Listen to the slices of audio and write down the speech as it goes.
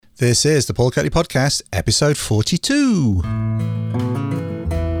This is the Paul Kirtley Podcast, episode 42.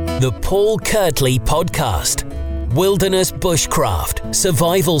 The Paul Kirtley Podcast. Wilderness bushcraft,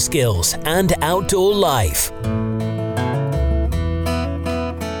 survival skills, and outdoor life.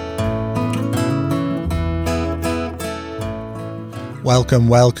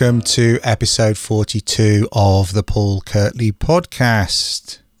 Welcome to episode 42 of the Paul Kirtley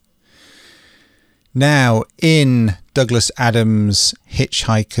Podcast. Now, in Douglas Adams'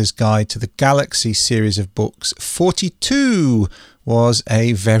 Hitchhiker's Guide to the Galaxy series of books, 42 was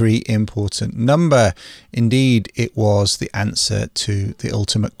a very important number. Indeed, it was the answer to the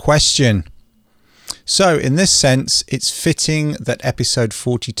ultimate question. So, in this sense, it's fitting that episode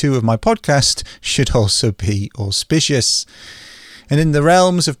 42 of my podcast should also be auspicious. And in the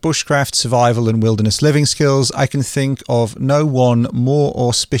realms of bushcraft, survival and wilderness living skills, I can think of no one more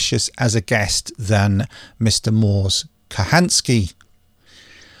auspicious as a guest than Mr. Mors Kochanski.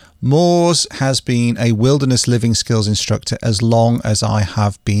 Mors has been a wilderness living skills instructor as long as I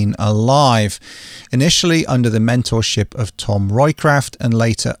have been alive, initially under the mentorship of Tom Roycraft and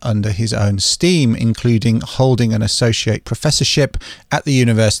later under his own steam, including holding an associate professorship at the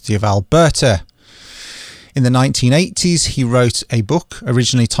University of Alberta. In the 1980s, he wrote a book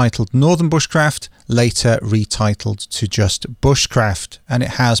originally titled Northern Bushcraft, later retitled to just Bushcraft, and it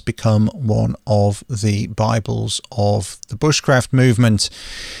has become one of the Bibles of the bushcraft movement.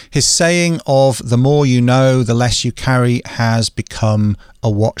 His saying of the more you know, the less you carry has become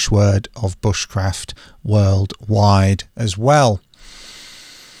a watchword of bushcraft worldwide as well.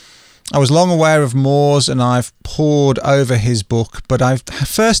 I was long aware of Mors and I've pored over his book, but I've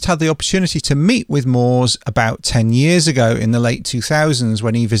first had the opportunity to meet with Mors about 10 years ago in the late 2000s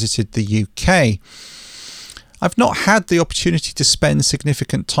when he visited the UK. I've not had the opportunity to spend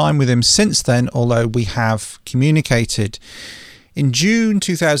significant time with him since then, although we have communicated. In June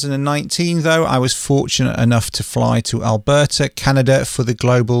 2019, though, I was fortunate enough to fly to Alberta, Canada for the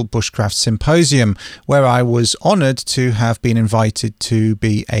Global Bushcraft Symposium, where I was honoured to have been invited to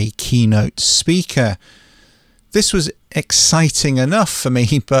be a keynote speaker. This was exciting enough for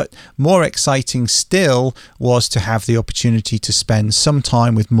me, but more exciting still was to have the opportunity to spend some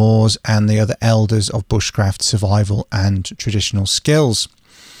time with Mors and the other elders of bushcraft survival and traditional skills.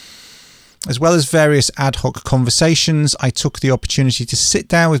 As well as various ad hoc conversations, I took the opportunity to sit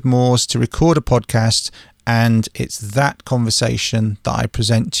down with Mors to record a podcast, and it's that conversation that I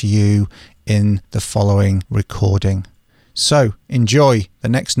present to you in the following recording. So enjoy the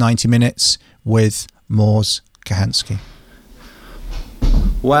next 90 minutes with Mors Kochanski.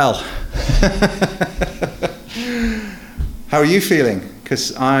 Well, how are you feeling?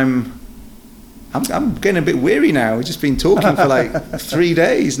 Because I'm getting a bit weary now. We've just been talking for like 3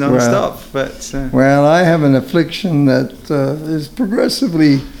 days non-stop. Well, I have an affliction that is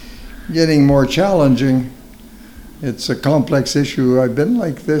progressively getting more challenging. It's a complex issue. I've been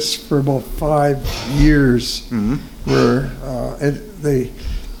like this for about 5 years, where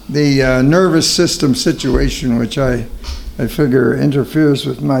the nervous system situation, which I figure interferes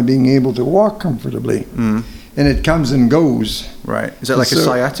with my being able to walk comfortably. And it comes and goes. Right. Is that like a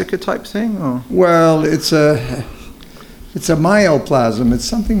sciatica type thing? Or? Well, it's a myoplasm. It's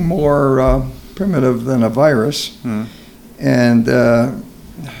something more primitive than a virus. And the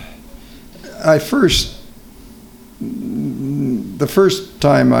first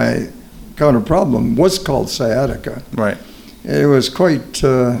time I got a problem was called sciatica. Right. It was quite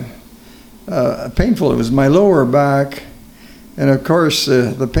painful. It was my lower back. And of course,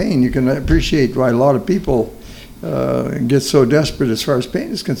 the pain, you can appreciate why a lot of people get so desperate as far as pain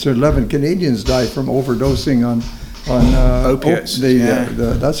is concerned. 11 Canadians die from overdosing on opiates,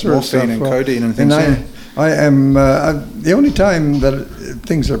 that sort of stuff. Morphine and codeine and things. And I am the only time that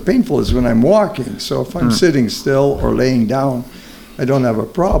things are painful is when I'm walking. So if I'm sitting still or laying down, I don't have a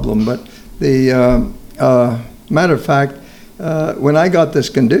problem. But the matter of fact, when I got this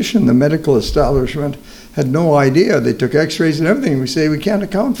condition, the medical establishment had no idea. They took x-rays and everything. We say, we can't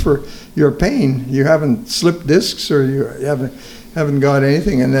account for your pain. You haven't slipped discs or you haven't got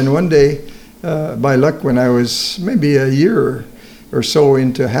anything. And then one day, by luck, when I was maybe a year or so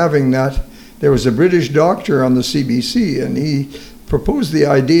into having that, there was a British doctor on the CBC, and he proposed the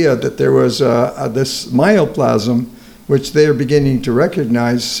idea that there was this myoplasm, which they're beginning to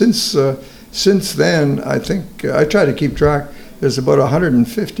recognize. Since then, I think, I try to keep track, there's about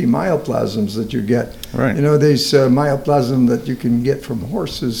 150 myoplasms that you get. Right. You know, there's myoplasm that you can get from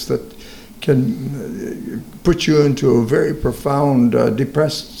horses that can put you into a very profound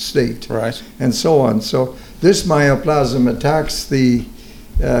depressed state. Right. And so on. So this myoplasm attacks the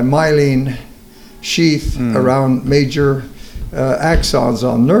myelin sheath around major axons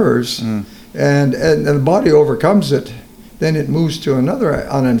on nerves, and the body overcomes it. Then it moves to another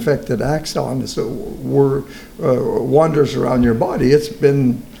uninfected axon, so wanders around your body. It's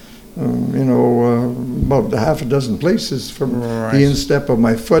been, about half a dozen places, from the instep of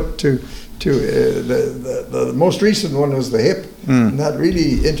my foot to the most recent one was the hip. And that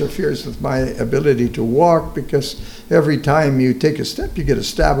really interferes with my ability to walk, because every time you take a step, you get a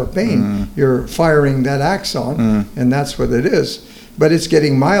stab of pain. You're firing that axon, and that's what it is. But it's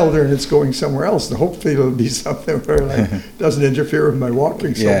getting milder and it's going somewhere else. So hopefully it'll be something where it doesn't interfere with my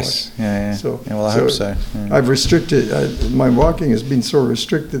walking so much. Yeah. So, well, I hope so. Yeah. I've restricted, my walking has been so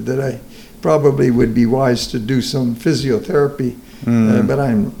restricted that I probably would be wise to do some physiotherapy, but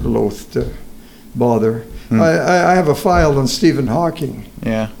I'm loath to bother. I have a file on Stephen Hawking.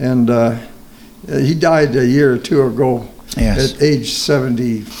 Yeah. And he died a year or two ago at age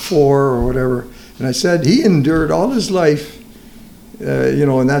 74 or whatever. And I said he endured all his life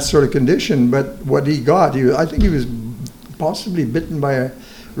in that sort of condition, but what he got, I think he was possibly bitten by a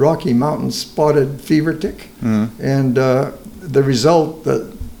Rocky Mountain spotted fever tick, and the result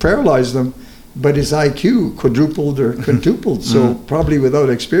that paralyzed him, but his IQ quadrupled or quintupled, so probably without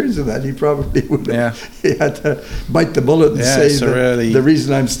experience of that, he probably would have he had to bite the bullet and say that the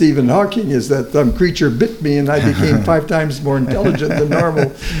reason I'm Stephen Hawking is that some creature bit me and I became 5 times more intelligent than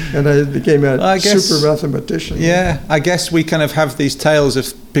normal, and I became a super mathematician. Yeah, I guess we kind of have these tales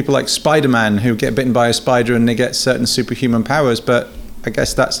of people like Spider-Man who get bitten by a spider and they get certain superhuman powers, but I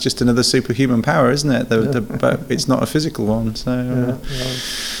guess that's just another superhuman power, isn't it? But it's not a physical one. So.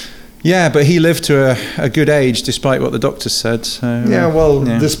 Yeah, but he lived to a good age, despite what the doctors said. So,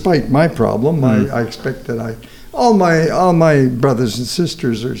 despite my problem, I expect that all my brothers and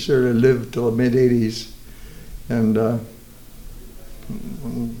sisters are sure to live till the mid-80s, and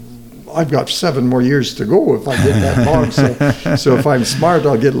I've got 7 more years to go if I get that long. So if I'm smart,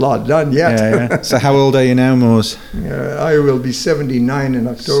 I'll get a lot done yet. Yeah. So how old are you now, Moores? I will be 79 in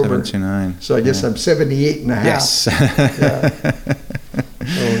October. 79. So I guess I'm 78 and a half. Yes.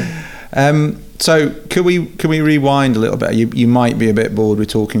 So can we rewind a little bit? You might be a bit bored with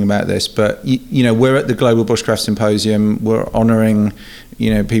talking about this, but we're at the Global Bushcraft Symposium. We're honouring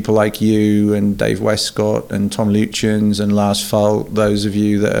people like you and Dave Westcott and Tom Lutyens and Lars Fult, those of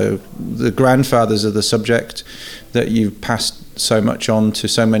you that are the grandfathers of the subject, that you've passed so much on to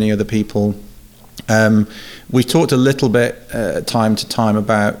so many other people. We talked a little bit time to time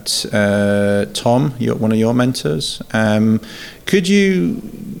about Tom, one of your mentors. Could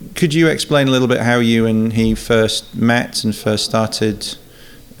you explain a little bit how you and he first met and first started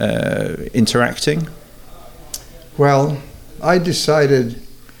interacting? Well, I decided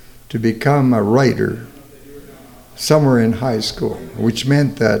to become a writer somewhere in high school, which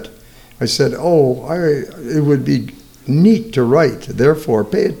meant that I said, it would be neat to write, therefore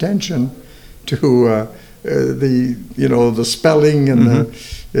pay attention to the spelling and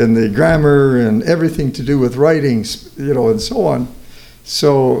the grammar and everything to do with writing, and so on.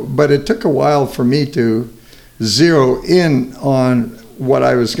 So, but it took a while for me to zero in on what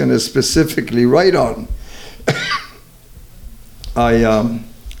I was going to specifically write on. I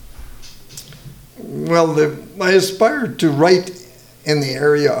aspired to write in the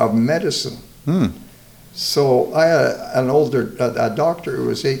area of medicine. So I had a doctor who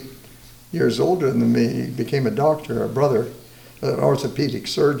was 8 years older than me. He became a doctor, a brother, an orthopedic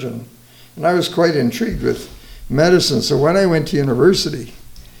surgeon. And I was quite intrigued with medicine. So when I went to university,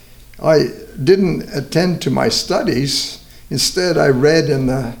 I didn't attend to my studies. Instead, I read in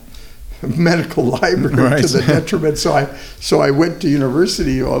the medical library to the detriment. So I went to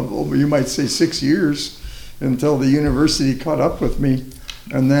university, you might say 6 years, until the university caught up with me.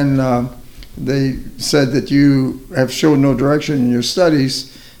 And then they said that you have shown no direction in your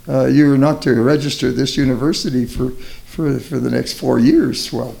studies. You are not to register at this university for the next 4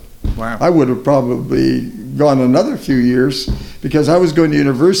 years. Well, wow. I would have probably gone another few years, because I was going to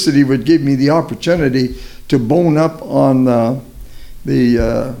university would give me the opportunity to bone up on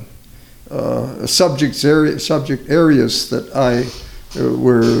the subject areas that I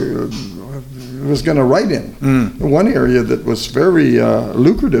was going to write in. One area that was very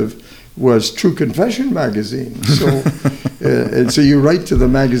lucrative was True Confession magazine. So, and so you write to the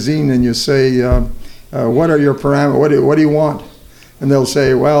magazine and you say, what are your parameters? What do you want? And they'll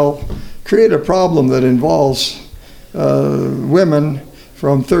say, well, create a problem that involves women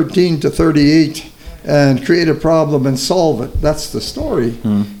from 13 to 38 and create a problem and solve it. That's the story.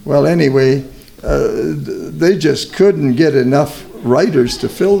 Well, anyway, they just couldn't get enough writers to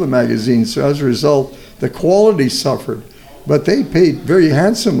fill the magazine. So as a result, the quality suffered. But they paid very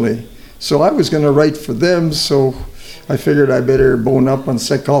handsomely. So I was going to write for them. So I figured I better bone up on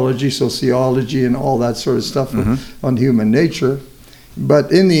psychology, sociology, and all that sort of stuff on human nature.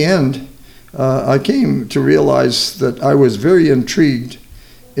 But in the end, I came to realize that I was very intrigued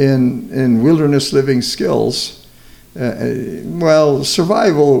in wilderness living skills. Well,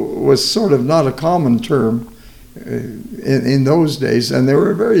 survival was sort of not a common term in those days, and there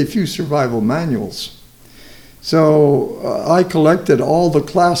were very few survival manuals. So I collected all the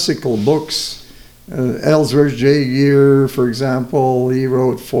classical books. Ellsworth J. Geer, for example, he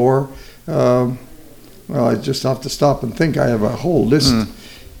wrote 4. Well, I just have to stop and think. I have a whole list.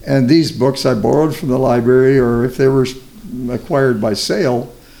 And these books I borrowed from the library, or if they were acquired by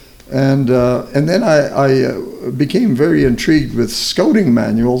sale. And then I became very intrigued with scouting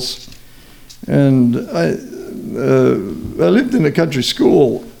manuals. And I lived in a country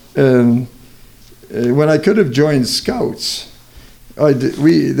school, and when I could have joined Scouts,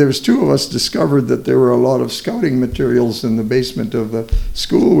 there was 2 of us discovered that there were a lot of scouting materials in the basement of the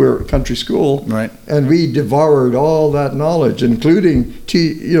school. We were a country school, right? And we devoured all that knowledge, including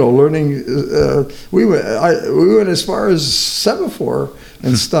learning. We went as far as semaphore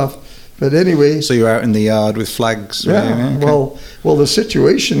and stuff. But anyway, so you were out in the yard with flags. Yeah. Okay. Well, the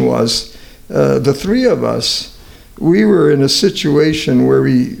situation was the 3 of us. We were in a situation where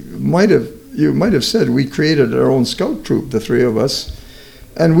you might have said we created our own scout troop, the 3 of us,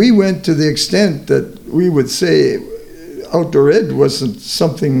 and we went to the extent that we would say outdoor ed wasn't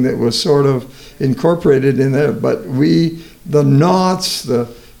something that was sort of incorporated in there, but the knots,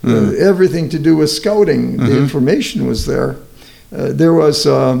 everything to do with scouting, the information was there. There was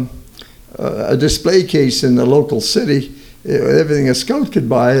a display case in the local city, everything a scout could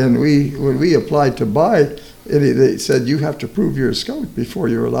buy, and when we applied to buy, they said you have to prove you're a scout before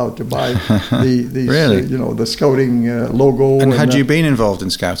you're allowed to buy these, really? The scouting logo. And had you been involved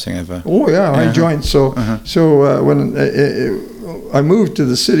in scouting ever? Oh yeah, I joined. So when I moved to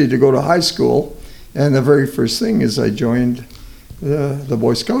the city to go to high school, and the very first thing is I joined the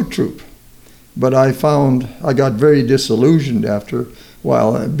Boy Scout troop. But I found I got very disillusioned after a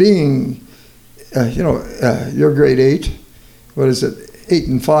while. Being, you're grade 8. What is it? 8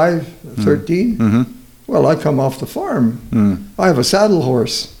 and 5, 13. Mm-hmm. Well, I come off the farm. I have a saddle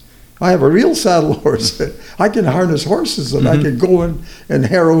horse. I have a real saddle horse. I can harness horses, and I can go and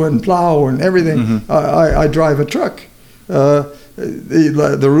harrow and plow and everything. I drive a truck.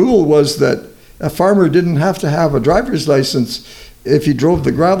 The rule was that a farmer didn't have to have a driver's license if he drove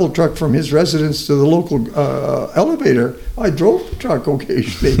the gravel truck from his residence to the local elevator. I drove the truck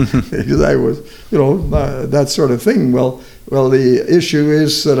occasionally because I was, that sort of thing. Well, the issue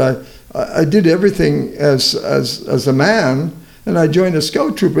is that I did everything as a man, and I joined a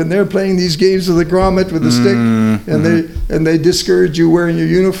scout troop, and they're playing these games of the grommet with the stick, and they discourage you wearing your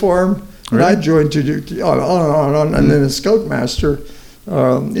uniform. Really? And I joined on, and then a scoutmaster.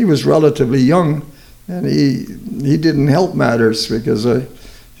 He was relatively young, and he didn't help matters because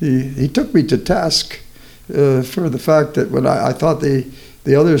he took me to task for the fact that when I thought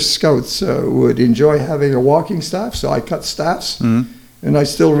the other scouts would enjoy having a walking staff, so I cut staffs. And I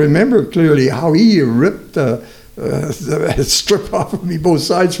still remember clearly how he ripped the strip off of me both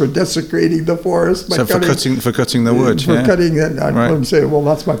sides for desecrating the forest. So for cutting the wood. For cutting it. I let him say, well,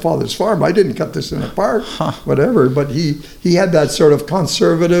 that's my father's farm. I didn't cut this in a park, whatever. But he had that sort of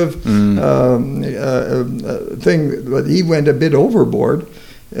conservative thing, but he went a bit overboard.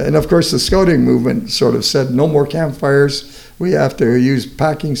 And of course, the scouting movement sort of said, no more campfires. We have to use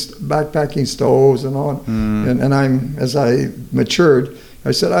backpacking stoves and on. And as I matured,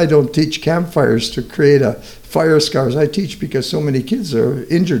 I said, I don't teach campfires to create fire scars. I teach because so many kids are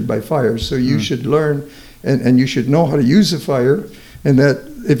injured by fires. So you should learn, and you should know how to use a fire. And that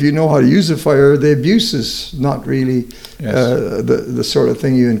if you know how to use a fire, the abuse is not really the sort of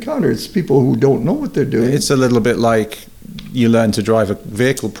thing you encounter. It's people who don't know what they're doing. It's a little bit like you learn to drive a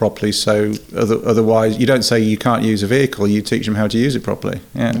vehicle properly, so otherwise you don't say you can't use a vehicle, you teach them how to use it properly.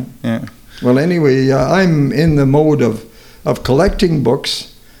 Yeah. Well, anyway, I'm in the mode of collecting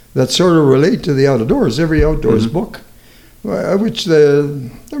books that sort of relate to the outdoors, every outdoors book, which there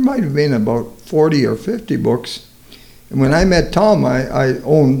might have been about 40 or 50 books. And when I met Tom, I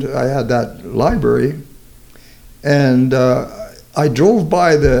had that library, and I drove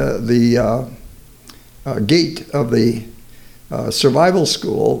by the gate of the survival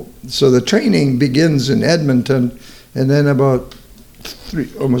school. So the training begins in Edmonton, and then about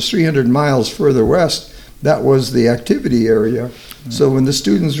almost 300 miles further west, that was the activity area. So when the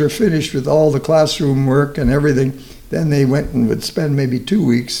students were finished with all the classroom work and everything, then they went and would spend maybe 2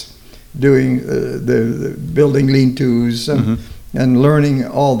 weeks doing the building lean-tos and learning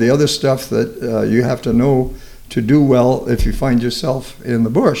all the other stuff that you have to know to do well if you find yourself in the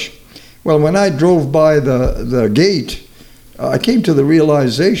bush. Well, when I drove by the gate, I came to the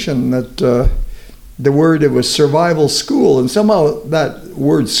realization that the word, it was survival school, and somehow that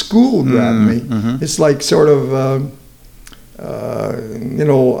word school grabbed me. Mm-hmm. It's like sort of,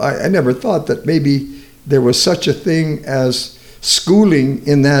 I never thought that maybe there was such a thing as schooling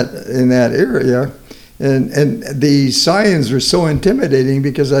in that area. And the signs were so intimidating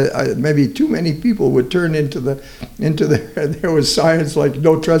because maybe too many people would turn into there was signs like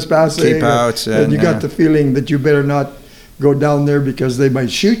no trespassing. Keep out. And you got the feeling that you better not go down there because they might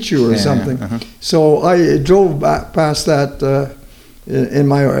shoot you or something. Uh-huh. So I drove back past that in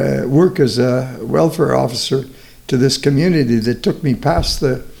my work as a welfare officer to this community that took me past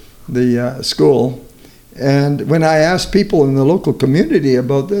the school. And when I asked people in the local community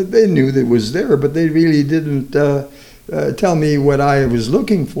about that, they knew that it was there, but they really didn't tell me what I was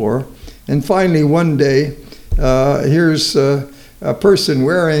looking for. And finally, one day, here's a person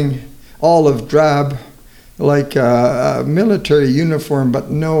wearing olive drab, like a military uniform, but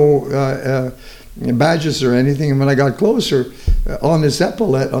no badges or anything. And when I got closer, on his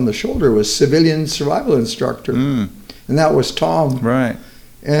epaulette on the shoulder was civilian survival instructor. And that was Tom. Right.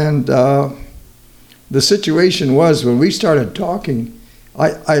 And the situation was, when we started talking,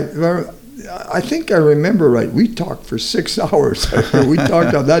 I think I remember right, we talked for 6 hours. We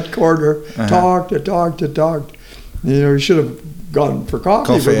talked on that corner, talked. We should have gone for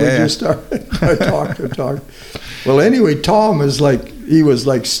coffee, but we just started talked. Well, anyway, Tom he was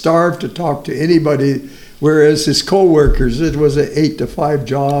like starved to talk to anybody, whereas his co-workers, it was an 8 to 5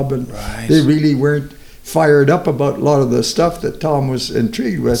 job, and they really weren't fired up about a lot of the stuff that Tom was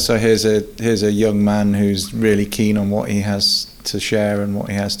intrigued with. So here's a young man who's really keen on what he has to share and what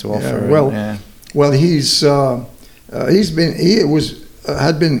he has to offer. Well,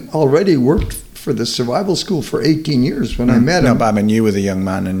 had been already worked for the survival school for 18 years when I met him. No, but I mean, you were the young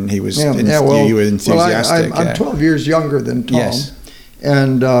man, and he was. You were enthusiastic. I'm 12 years younger than Tom. Yes.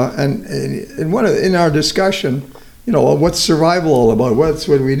 And in our discussion, what's survival all about? What's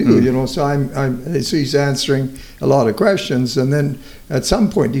what we do? So he's answering a lot of questions, and then at some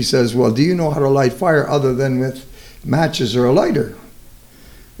point he says, "Well, do you know how to light fire other than with matches or a lighter?"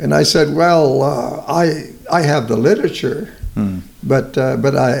 And I said, "Well, I have the literature, but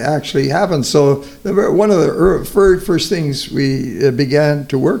I actually haven't." So one of the very first things we began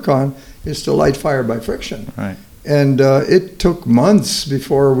to work on is to light fire by friction. Right. And it took months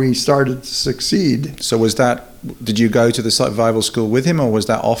before we started to succeed. So did you go to the survival school with him, or was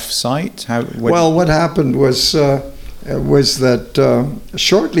that off-site? Well, what happened was that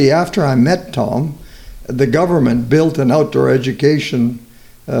shortly after I met Tom, the government built an outdoor education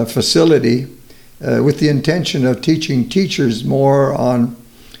facility with the intention of teaching teachers more on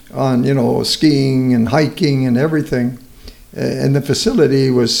skiing and hiking and everything. And the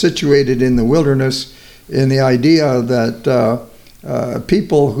facility was situated in the wilderness, in the idea that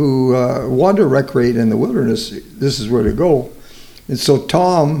people who want to recreate in the wilderness, this is where to go. And so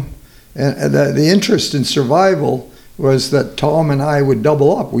Tom, and the interest in survival was that Tom and I would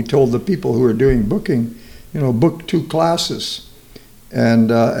double up. We told the people who were doing booking, book 2 classes,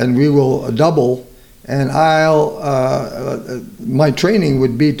 and we will double. And my training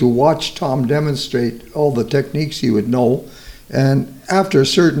would be to watch Tom demonstrate all the techniques he would know, and after a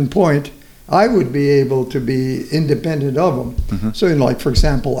certain point, I would be able to be independent of him. Mm-hmm. So, for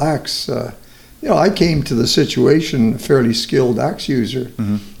example, axe. I came to the situation a fairly skilled axe user,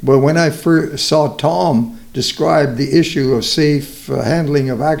 but when I first saw Tom describe the issue of safe handling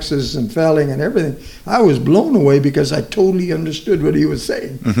of axes and felling and everything, I was blown away because I totally understood what he was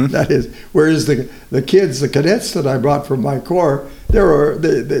saying. Mm-hmm. That is, whereas the kids, the cadets that I brought from my corps,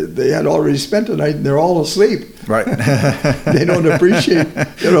 they had already spent the night and they're all asleep. Right. They don't appreciate.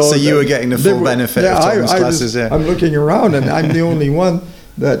 So you were getting the full benefit of Tom's classes. I'm looking around and I'm the only one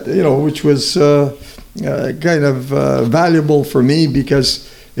that which was kind of valuable for me, because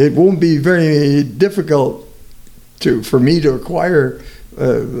it won't be very difficult for me to acquire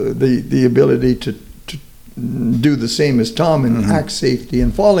the ability to do the same as Tom in axe safety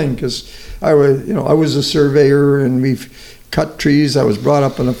and falling, because I was a surveyor and we've cut trees. I was brought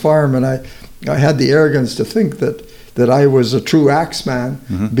up on a farm, and I had the arrogance to think that I was a true axeman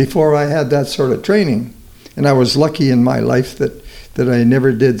before I had that sort of training. And I was lucky in my life that I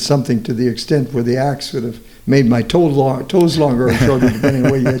never did something to the extent where the axe would have made my toes longer or shorter, depending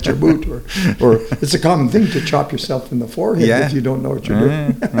on where you hit your boot. Or it's a common thing to chop yourself in the forehead if you don't know what you're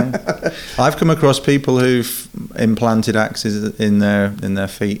doing. I've come across people who've implanted axes in their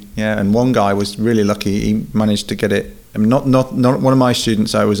feet. Yeah, and one guy was really lucky. He managed to get it I mean, not one of my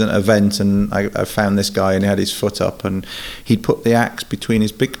students. I was at an event and I found this guy and he had his foot up and he'd put the axe between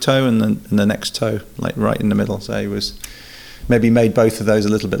his big toe and the next toe, like right in the middle. So he was maybe made both of those a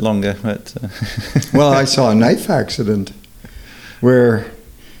little bit longer. But well, I saw a knife accident where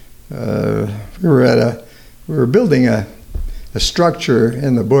we were building a structure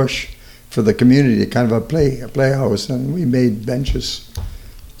in the bush for the community, kind of a playhouse, and we made benches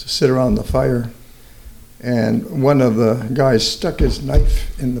to sit around the fire. And one of the guys stuck his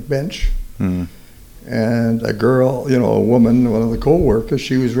knife in the bench, and a girl, a woman, one of the co-workers,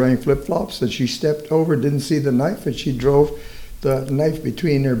 she was wearing flip-flops, and she stepped over, didn't see the knife, and she drove the knife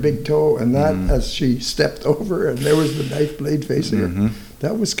between her big toe and that as she stepped over, and there was the knife blade facing her.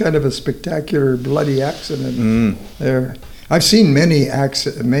 That was kind of a spectacular bloody accident there. I've seen many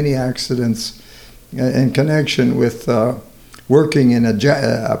accidents in connection with working in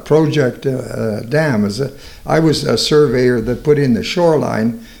a project dam. I was a surveyor that put in the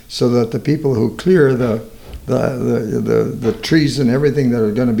shoreline so that the people who clear the trees and everything that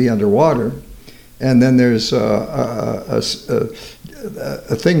are going to be underwater. And then there's a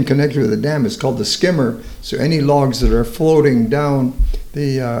thing connected with the dam. It's called the skimmer. So any logs that are floating down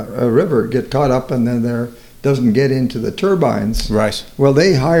the river get caught up, and then doesn't get into the turbines. Right. Well,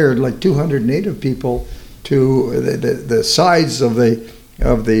 they hired like 200 native people to the sides of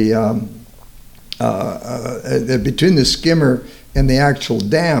between the skimmer and the actual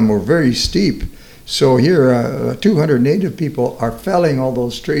dam were very steep. So here, 200 native people are felling all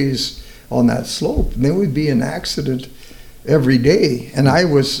those trees on that slope, and there would be an accident every day. And I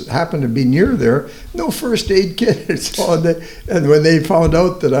happened to be near there, no first aid kit. And when they found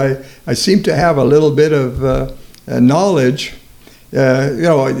out that I seemed to have a little bit of knowledge, they're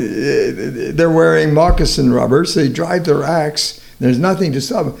wearing moccasin rubbers. They drive their axe. There's nothing to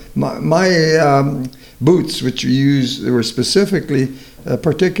stop them. My boots, which they were specifically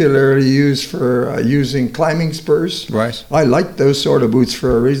particularly used for using climbing spurs. Right. I liked those sort of boots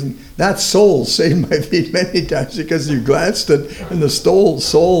for a reason. That sole saved my feet many times because you glanced at and the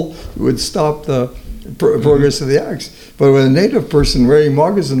sole would stop the progress of the axe. But with a native person wearing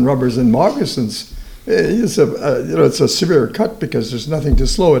moccasin rubbers and moccasins, it's a severe cut because there's nothing to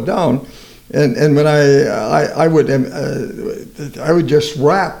slow it down. And when I would just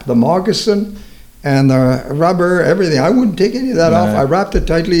wrap the moccasin and the rubber, everything. I wouldn't take any of that off. I wrapped it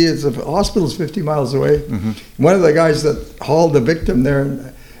tightly. The hospital's 50 miles away. One of the guys that hauled the victim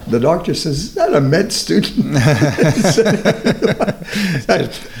there, the doctor says, "Is that a med student?"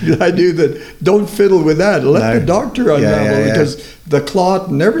 I knew that. Don't fiddle with that. Let the doctor unravel because the clot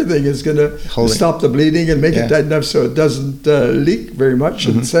and everything is going to stop the bleeding and make it tight enough so it doesn't leak very much.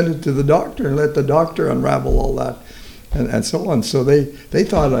 And send it to the doctor and let the doctor unravel all that. And so on. So they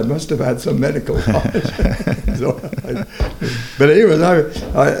thought I must have had some medical knowledge. But anyway,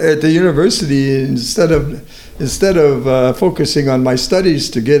 at the university, instead of focusing on my studies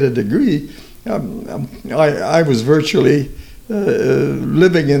to get a degree, I was virtually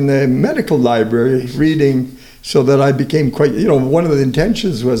living in the medical library, reading, so that I became quite. One of the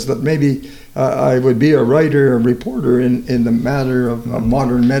intentions was that maybe I would be a writer, a reporter in the matter of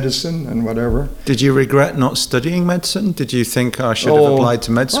modern medicine and whatever. Did you regret not studying medicine? Did you think I should have applied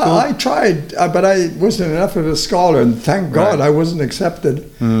to med school? Well, I tried, but I wasn't enough of a scholar, and thank God I wasn't accepted.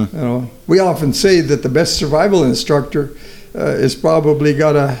 We often say that the best survival instructor has probably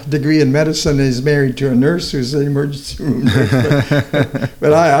got a degree in medicine and is married to a nurse who's an emergency room nurse.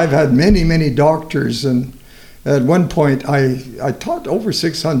 But I've had many doctors, and at one point, I taught over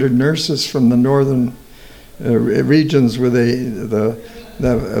 600 nurses from the northern regions with the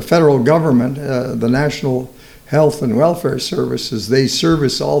federal government, the National Health and Welfare Services. They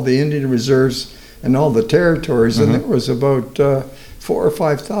service all the Indian reserves and all the territories, and there was about 4,000 or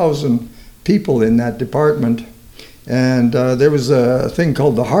 5,000 people in that department. And there was a thing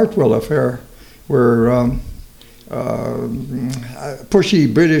called the Hartwell Affair, where a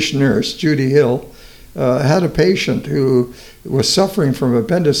pushy British nurse, Judy Hill, had a patient who was suffering from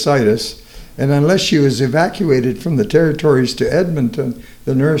appendicitis, and unless she was evacuated from the territories to Edmonton,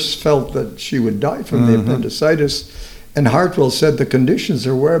 the nurse felt that she would die from the appendicitis. And Hartwell said, "The conditions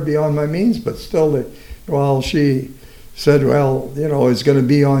are way beyond my means," but still, she said, "Well, it's going to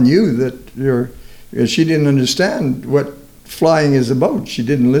be on you that she didn't understand what flying is about. She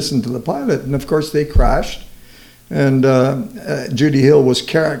didn't listen to the pilot, and of course they crashed. And Judy Hill was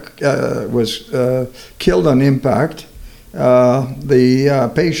killed on impact.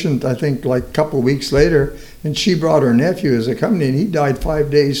 The patient, I think, like a couple of weeks later, and she brought her nephew as a company, and he died 5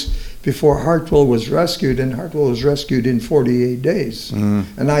 days before Hartwell was rescued, and Hartwell was rescued in 48 days.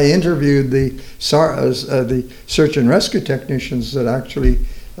 And I interviewed the search and rescue technicians that actually,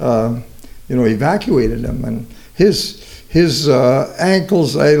 evacuated him, and his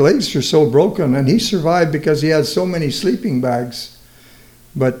ankles, legs were so broken, and he survived because he had so many sleeping bags.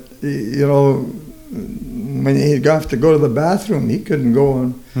 But when he got to go to the bathroom, he couldn't go,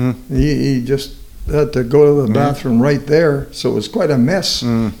 and he just had to go to the bathroom right there. So it was quite a mess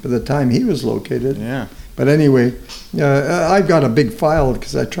by the time he was located. Yeah. But anyway, I've got a big file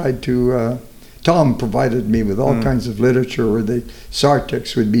because I tried to. Tom provided me with all kinds of literature where the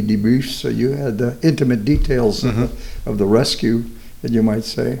SARTEX would be debriefed, so you had the intimate details of the rescue, that you might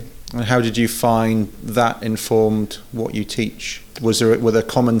say. And how did you find that informed what you teach? Were there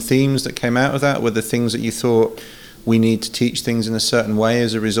common themes that came out of that? Were there things that you thought we need to teach things in a certain way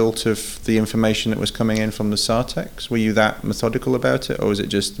as a result of the information that was coming in from the SARTEX? Were you that methodical about it, or was it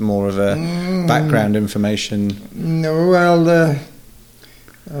just more of a background information? No,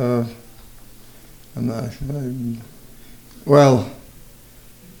 well,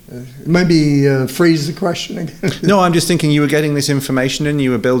 maybe phrase the question again. No, I'm just thinking you were getting this information and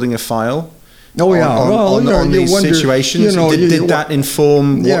you were building a file. Oh yeah, on these situations. Did that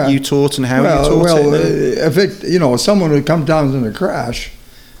inform what you taught and how you taught it? If it, someone would come down in a crash,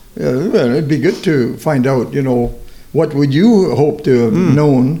 it'd be good to find out, what would you hope to have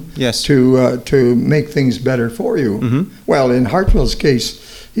known to make things better for you. Well, in Hartwell's case,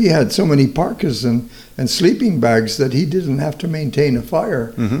 he had so many parkas and sleeping bags that he didn't have to maintain a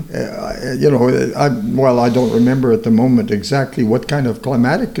fire. I don't remember at the moment exactly what kind of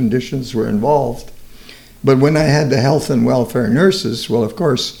climatic conditions were involved. But when I had the health and welfare nurses, well, of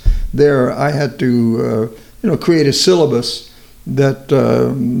course, there I had to, create a syllabus that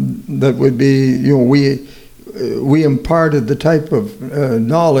would be, we imparted the type of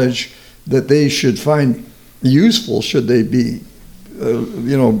knowledge that they should find useful should they be,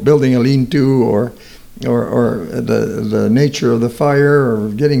 building a lean-to or the nature of the fire or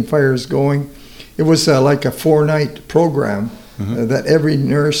getting fires going. It was like a 4-night program that every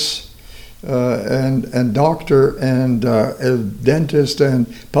nurse and doctor and dentist and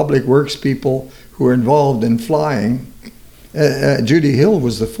public works people who were involved in flying. Judy Hill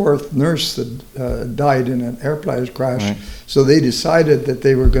was the 4th nurse that died in an airplane crash. Right. So they decided that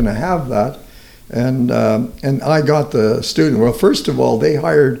they were going to have that. And I got the student. Well, first of all, they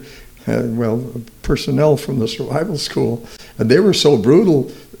hired personnel from the survival school, and they were so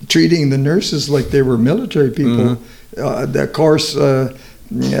brutal, treating the nurses like they were military people. The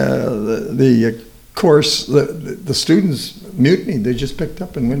students mutinied. They just picked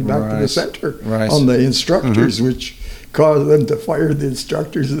up and went back to the center on the instructors, which caused them to fire the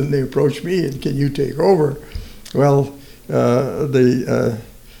instructors. And then they approached me and, can you take over? Well,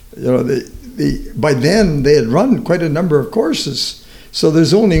 by then they had run quite a number of courses. So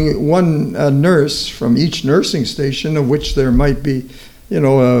there's only one nurse from each nursing station, of which there might be,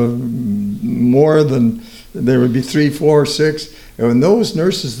 more than, there would be 3, 4, 6. And those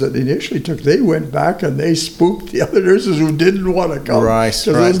nurses that initially took, they went back and they spooked the other nurses who didn't want to come. Right.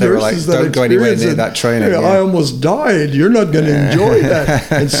 They were like, don't go anywhere near that training. I almost died. You're not going to enjoy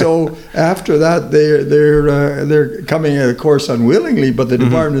that. And so after that, they're coming at a course unwillingly, but the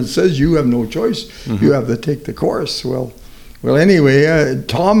department says you have no choice. You have to take the course. Well, anyway,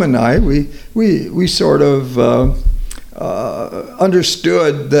 Tom and I, we sort of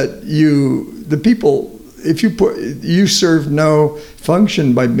understood that you serve no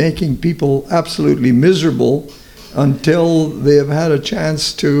function by making people absolutely miserable until they have had a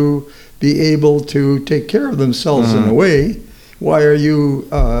chance to be able to take care of themselves in a way. Why are you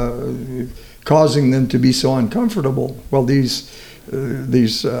causing them to be so uncomfortable? Well, these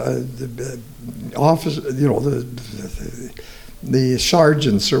officers, the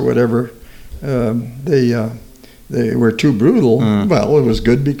sergeants or whatever, they were too brutal. Well, it was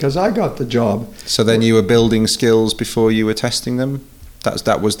good because I got the job. So then you were building skills before you were testing them?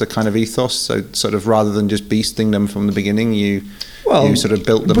 That was the kind of ethos? So sort of rather than just beasting them from the beginning, you sort of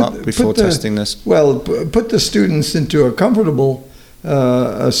built them up before testing this? Well, put the students into a comfortable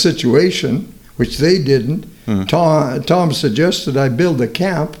situation, which they didn't. Tom suggested I build a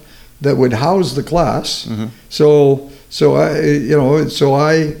camp that would house the class. So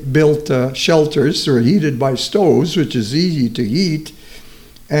I built shelters that were heated by stoves, which is easy to heat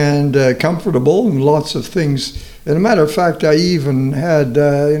and comfortable, and lots of things. And a matter of fact, I even had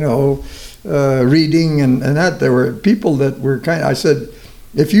reading and that. There were people that were I said,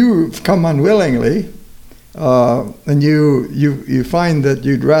 if you come unwillingly, and you find that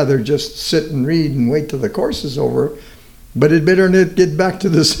you'd rather just sit and read and wait till the course is over, but it better not get back to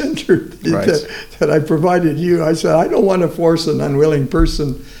the center that I provided you. I said, I don't want to force an unwilling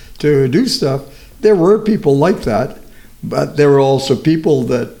person to do stuff. There were people like that, but there were also people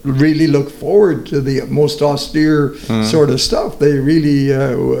that really look forward to the most austere sort of stuff. They really,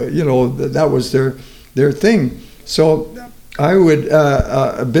 that was their thing. So I would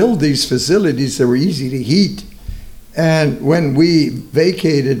build these facilities that were easy to heat. And when we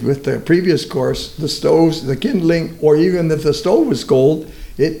vacated with the previous course, the stoves, the kindling, or even if the stove was cold,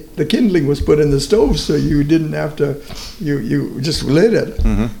 the kindling was put in the stove, so you didn't have to, you just lit it.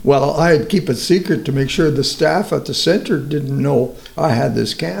 Mm-hmm. Well, I'd keep it secret to make sure the staff at the center didn't know I had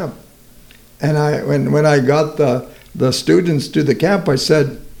this camp. And when I got the students to the camp, I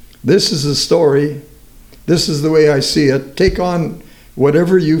said, this is the story, this is the way I see it. Take on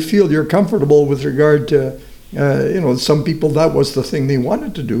whatever you feel you're comfortable with regard to, some people, that was the thing they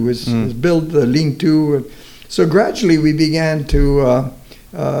wanted to do, is build the lean-to. So gradually we began to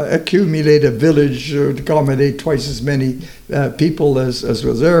accumulate a village to accommodate twice as many people as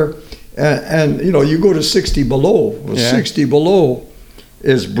was there. And you go to 60 below. Well, 60 below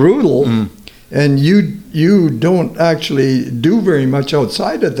is brutal. And you don't actually do very much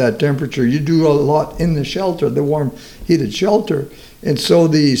outside at that temperature. You do a lot in the shelter, the warm heated shelter. And so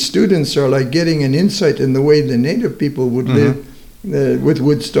the students are like getting an insight in the way the native people would live with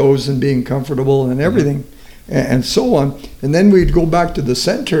wood stoves and being comfortable and everything. And so on. And then we'd go back to the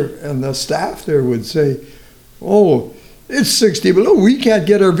center, and the staff there would say, oh, it's 60 below. We can't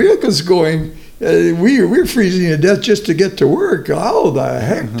get our vehicles going. We're freezing to death just to get to work. How the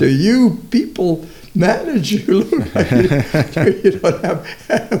heck do you people manage? You look like you don't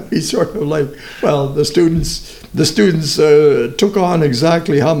have. We sort of like, well, the students took on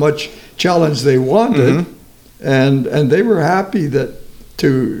exactly how much challenge they wanted, and they were happy that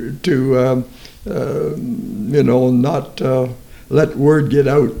to not let word get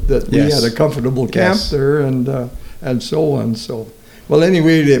out that we had a comfortable camp there, and so on. So, well,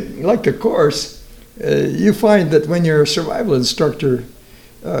 anyway, like the course, you find that when you're a survival instructor,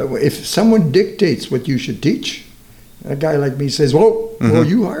 if someone dictates what you should teach, a guy like me says, well,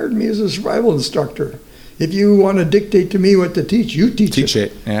 you hired me as a survival instructor. If you want to dictate to me what to teach, you teach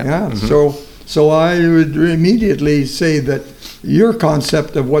it. Yeah. So I would immediately say that your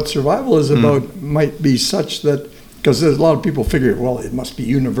concept of what survival is about might be such that, because there's a lot of people figure, well, it must be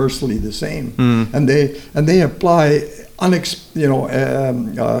universally the same, and they apply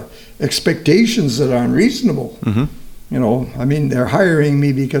expectations that are unreasonable. I mean, they're hiring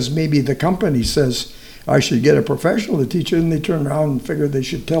me because maybe the company says I should get a professional to teach it, and they turn around and figure they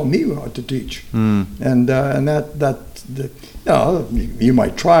should tell me what to teach. And you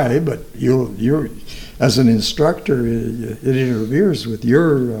might try, but you're as an instructor, it interferes with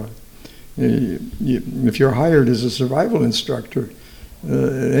your. If you're hired as a survival instructor,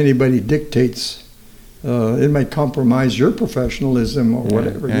 anybody dictates. It might compromise your professional,ism or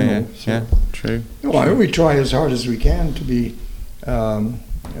whatever. True. We try as hard as we can to be,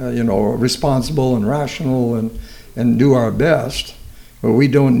 responsible and rational and do our best, but we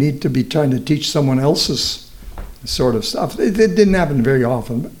don't need to be trying to teach someone else's sort of stuff. It didn't happen very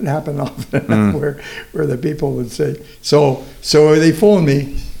often, but it happened often enough where the people would say. So they phone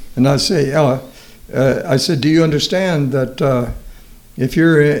me, and I say, I said, do you understand that if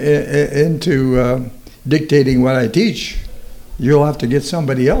you're into dictating what I teach, you'll have to get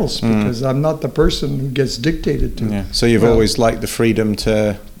somebody else, because I'm not the person who gets dictated to. Yeah. So you've always liked the freedom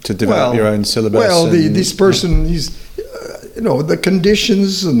to develop your own syllabus. Well, this person, he's, the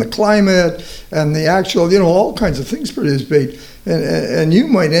conditions and the climate and the actual, all kinds of things participate. And you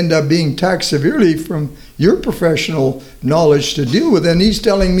might end up being taxed severely from your professional knowledge to deal with, and he's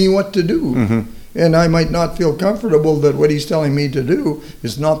telling me what to do. And I might not feel comfortable that what he's telling me to do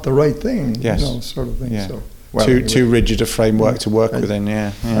is not the right thing, sort of thing. Yeah. So, too rigid a framework to work within.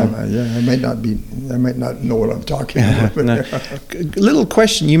 I might not know what I'm talking about. No. Little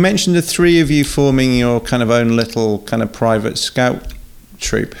question: you mentioned the three of you forming your kind of own little kind of private scout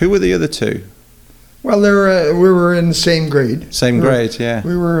troop. Who were the other two? Well, we were in the same grade. Grade, yeah.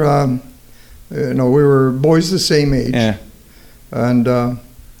 We were, we were boys the same age. Yeah. And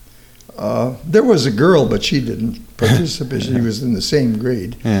there was a girl, but she didn't participate. She was in the same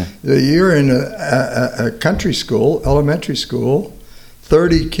grade. Yeah. You're in a country school, elementary school,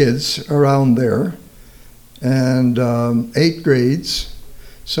 30 kids around there, and 8 grades.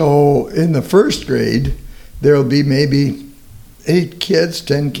 So in the first grade, there'll be maybe 8 kids,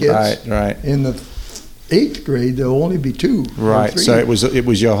 10 kids. Right. In the 8th grade, there'll only be 2. Right. So it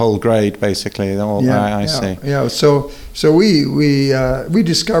was your whole grade basically. I see. Yeah. So we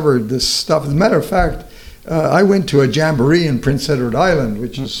discovered this stuff. As a matter of fact, I went to a jamboree in Prince Edward Island,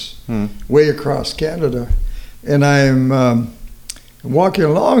 which is way across Canada, and I'm walking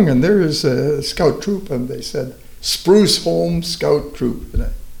along, and there is a scout troop, and they said, Spruce Home Scout Troop.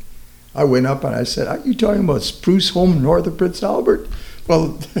 And I went up and I said, are you talking about Spruce Home north of Prince Albert?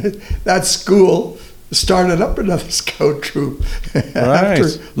 Well, that school started up another scout troop after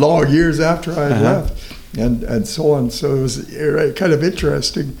long years after I had left, and so on. So it was kind of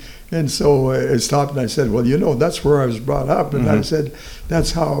interesting. And so I stopped and I said, well, that's where I was brought up. And I said,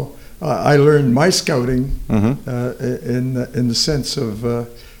 that's how I learned my scouting in the sense of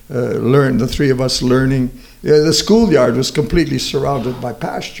the three of us learning. The schoolyard was completely surrounded by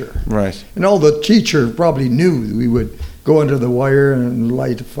pasture. Right. And all the teacher probably knew we would go under the wire and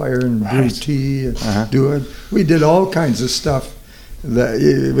light a fire and brew tea and do it. We did all kinds of stuff that,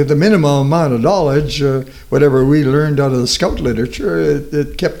 with the minimum amount of knowledge, whatever we learned out of the scout literature,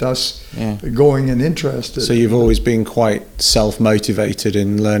 it kept us going and interested. So you've always been quite self-motivated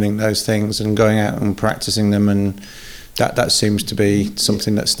in learning those things and going out and practicing them, and that seems to be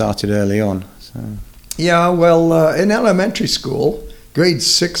something that started early on. So. Yeah, well, in elementary school, grade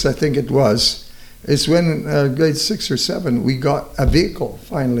 6 I think it was, is when grade 6 or 7 we got a vehicle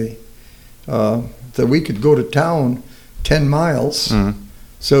finally that we could go to town 10 miles.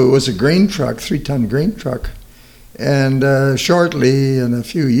 So it was a grain truck, 3-ton grain truck. And shortly, in a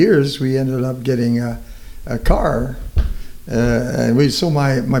few years, we ended up getting a car. And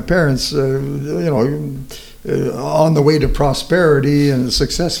my parents, on the way to prosperity and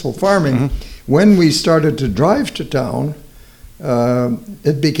successful farming, when we started to drive to town,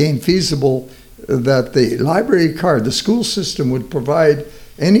 it became feasible that the library card, the school system would provide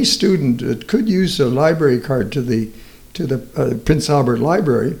any student that could use a library card to the Prince Albert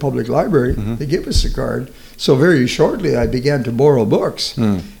Library, public library. They give us a card. So very shortly I began to borrow books.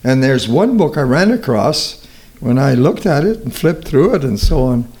 And there's one book I ran across. When I looked at it and flipped through it and so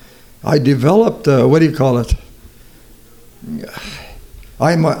on, I developed, I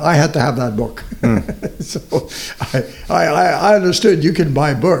had to have that book. So I understood you can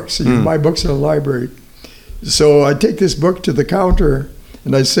buy books. You can buy books in a library. So I take this book to the counter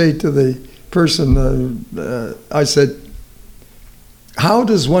and I say to the person, I said, how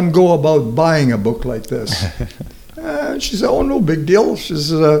does one go about buying a book like this? She said, oh, no big deal. She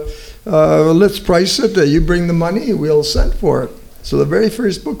said, let's price it. You bring the money, we'll send for it. So the very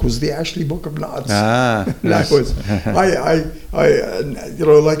first book was the Ashley Book of Knots. That was,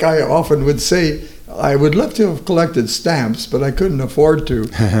 like I often would say, I would love to have collected stamps, but I couldn't afford to.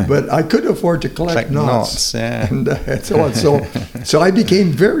 But I could afford to collect knots. And so on. So I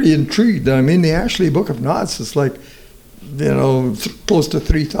became very intrigued. I mean, the Ashley Book of Knots is like, close to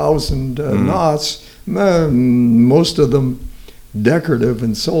 3,000 knots, most of them decorative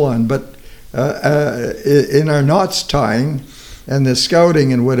and so on. But in our knots tying and the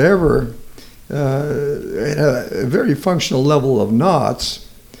scouting and whatever, a very functional level of knots.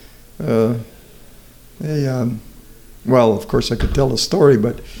 Well, of course I could tell a story,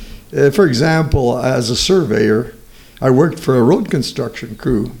 but for example, as a surveyor, I worked for a road construction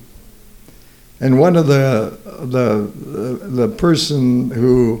crew. And one of the person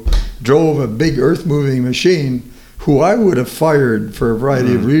who drove a big earth-moving machine, who I would have fired for a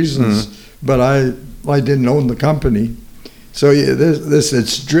variety of reasons, but I didn't own the company. So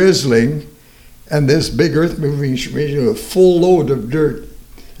it's drizzling, and this big earth-moving machine with a full load of dirt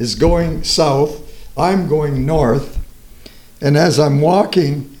is going south. I'm going north, and as I'm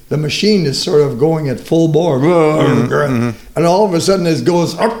walking, the machine is sort of going at full bore, and all of a sudden it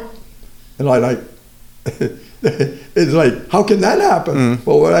goes up, and it's like, how can that happen?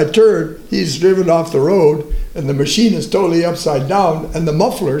 Well, when I turn, he's driven off the road, and the machine is totally upside down, and the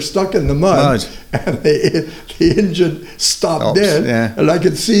muffler stuck in the mud. And the engine stopped dead, and I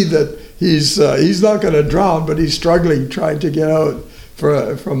could see that he's not going to drown, but he's struggling trying to get out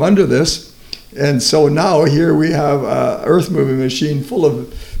from under this. And so now here we have an earth-moving machine full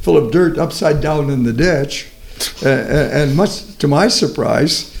of dirt upside down in the ditch, and much to my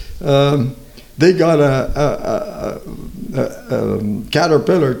surprise, they got a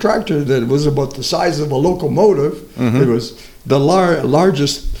Caterpillar tractor that was about the size of a locomotive. It was the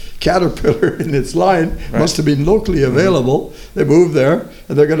largest Caterpillar in its line. Must have been locally available. They moved there,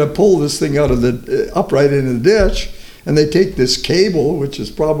 and they're going to pull this thing out of the upright in the ditch, and they take this cable, which is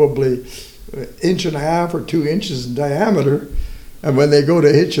probably 1.5 inches or 2 inches in diameter, and when they go to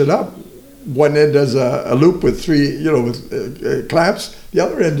hitch it up, one end does a loop with three, with clamps. The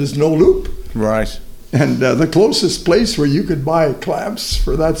other end is no loop. Right. And the closest place where you could buy clamps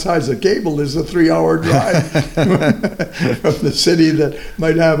for that size of cable is a 3-hour drive from the city that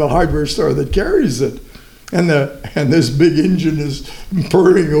might have a hardware store that carries it. And this big engine is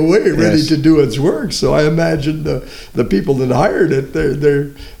purring away, ready to do its work. So I imagine the people that hired it,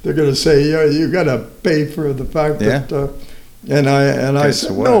 they're going to say, yeah, you got to pay for the fact that. And I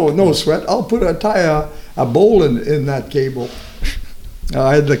said, no sweat. I'll tie a bowl in that cable.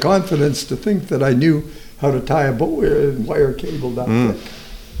 I had the confidence to think that I knew how to tie a bow and wire cable that thick.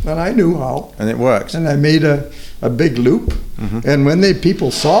 And I knew how. And it worked. And I made a big loop. And when people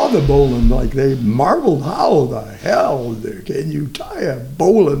saw the bowline, they marveled, how the hell can you tie a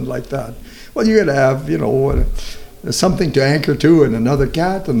bowline like that? Well, you got to have, something to anchor to and another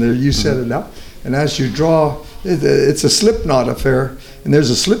cat, and there you set it up. And as you draw, it's a slip knot affair. And there's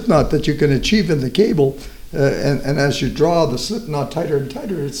a slip knot that you can achieve in the cable. And as you draw the slip knot tighter and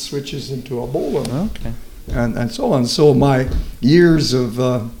tighter, it switches into a bowline. Okay. And so on. So my years of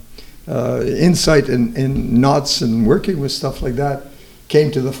insight in knots and working with stuff like that came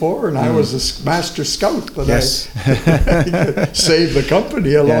to the fore, and I was a master scout. But I saved the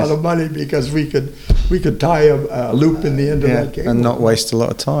company a lot of money because we could tie a loop in the end of that cable. And not waste a lot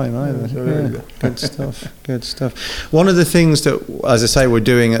of time either. Good stuff. One of the things that, as I say, we're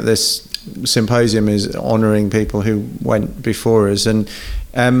doing at this symposium is honouring people who went before us. And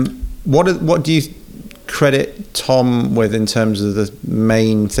what do you credit Tom with in terms of the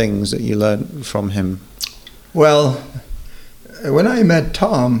main things that you learned from him? Well, when I met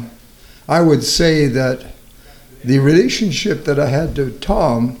Tom, I would say that the relationship that I had to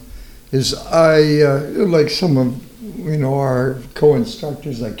Tom is like some of our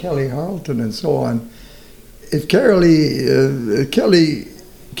co-instructors like Kelly Harleton and so on. If Kelly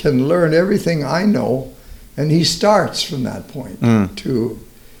can learn everything I know, and he starts from that point too.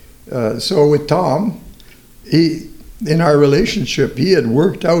 So with Tom, in our relationship, he had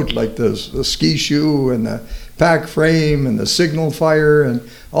worked out like the ski shoe and the pack frame and the signal fire and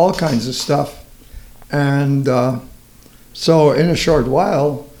all kinds of stuff. And so in a short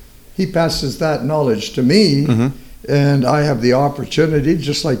while, he passes that knowledge to me, and I have the opportunity,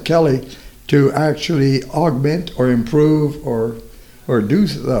 just like Kelly, to actually augment or improve or do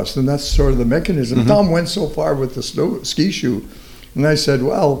this. And that's sort of the mechanism. Tom went so far with the ski shoe, and I said,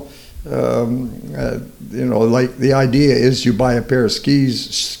 well, like the idea is you buy a pair of ski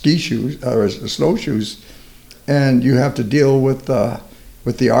shoes or snowshoes, and you have to deal with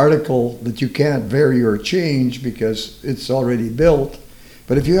the article that you can't vary or change because it's already built.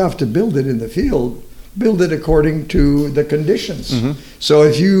 But if you have to build it in the field, build it according to the conditions. So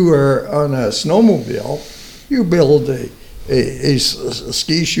if you are on a snowmobile, you build a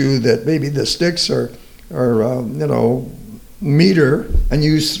ski shoe that maybe the sticks are meter and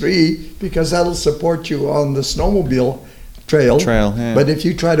use 3 because that'll support you on the snowmobile trail. But if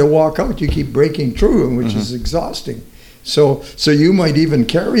you try to walk out, you keep breaking through them, which is exhausting. So you might even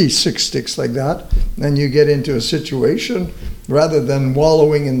carry 6 sticks like that, and you get into a situation, rather than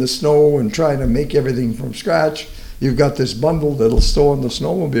wallowing in the snow and trying to make everything from scratch, you've got this bundle that'll stow on the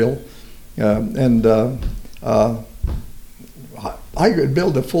snowmobile. I could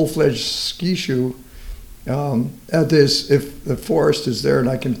build a full-fledged ski shoe at this, if the forest is there and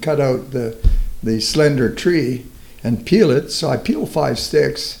I can cut out the slender tree and peel it. So I peel 5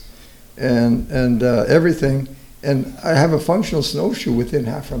 sticks and everything, and I have a functional snowshoe within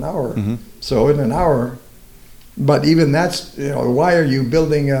half an hour. So in an hour, but even that's, why are you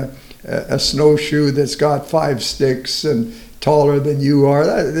building a snowshoe that's got 5 sticks and taller than you are?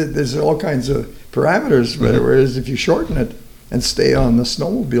 There's all kinds of parameters. Whereas if you shorten it and stay on the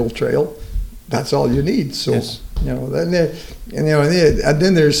snowmobile trail, that's all you need. So and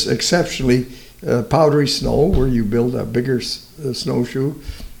then there's exceptionally powdery snow where you build a bigger snowshoe,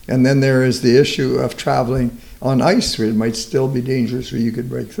 and then there is the issue of traveling on ice where it might still be dangerous where you could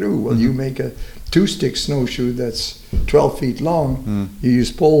break through. Well, you make a 2-stick snowshoe that's 12 feet long. You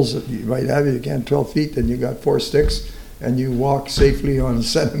use poles that you might have, you can 12 feet, then you got 4 sticks, and you walk safely on a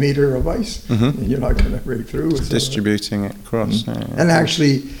centimeter of ice, and you're not going to break through. Distributing it across. And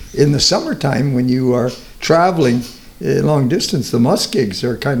actually, in the summertime, when you are traveling long distance, the muskegs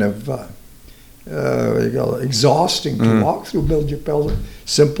are kind of exhausting to walk through. Build your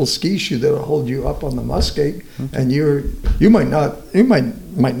simple ski shoe that'll hold you up on the muskeg, and you might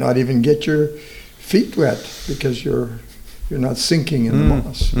not even get your feet wet because you're not sinking in the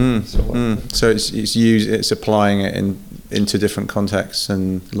moss. So it's applying it into different contexts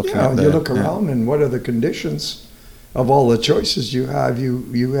and looking at you look around and what are the conditions of all the choices you have.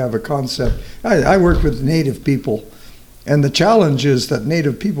 You have a concept. I work with native people, And the challenge is that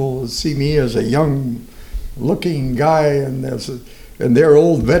Native people see me as a young-looking guy, and they're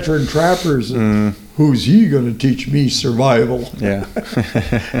old veteran trappers. Who's he going to teach me survival? Yeah.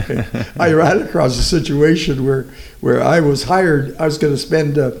 I ran across a situation where I was hired. I was going to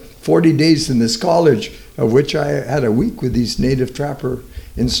spend 40 days in this college, of which I had a week with these Native trapper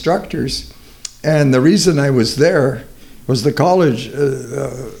instructors. And the reason I was there was the college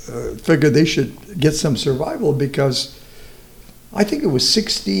figured they should get some survival, because I think it was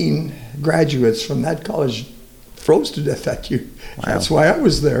 16 graduates from that college froze to death that year. Wow. That's why I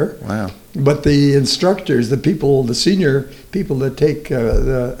was there. Wow. But the instructors, the senior people that take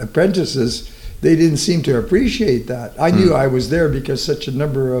the apprentices, they didn't seem to appreciate that. I knew I was there because such a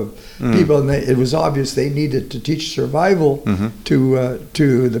number of people, and it was obvious they needed to teach survival to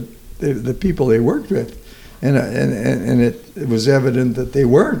the people they worked with. And it was evident that they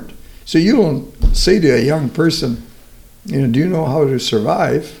weren't. So you don't say to a young person, do you know how to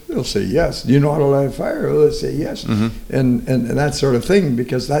survive? They'll say yes. Do you know how to light a fire? They'll say yes. And that sort of thing,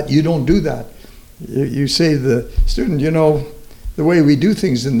 because that you don't do that. You say to the student, the way we do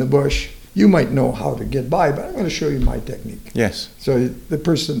things in the bush, you might know how to get by, but I'm going to show you my technique. Yes. So the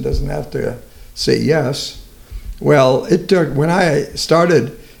person doesn't have to say yes. Well, it took, when I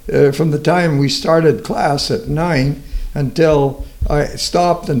started, from the time we started class at 9 until I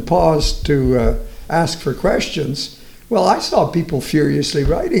stopped and paused to ask for questions, well, I saw people furiously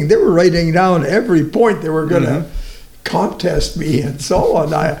writing. They were writing down every point they were going to contest me and so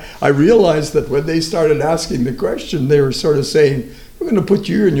on. I realized that when they started asking the question, they were sort of saying, we're going to put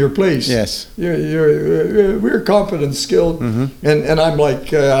you in your place. Yes. We're competent, skilled. And I'm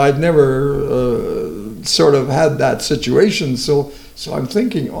like, I'd never sort of had that situation. So I'm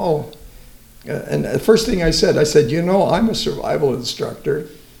thinking, and the first thing I said, I'm a survival instructor.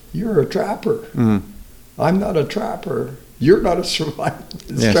 You're a trapper. I'm not a trapper. You're not a survival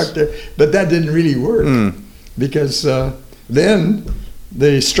instructor. Yes. But that didn't really work because then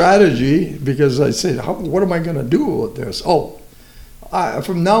the strategy, because I said, what am I going to do with this?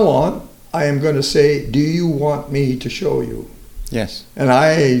 From now on, I am going to say, do you want me to show you? Yes. And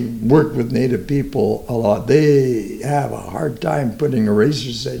I work with Native people a lot. They have a hard time putting a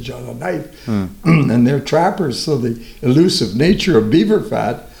razor's edge on a knife. And they're trappers, so the elusive nature of beaver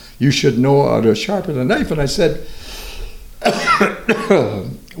fat, you should know how to sharpen a knife. And I said,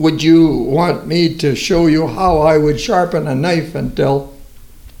 would you want me to show you how I would sharpen a knife until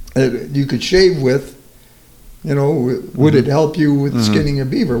you could shave with? Would it help you with skinning a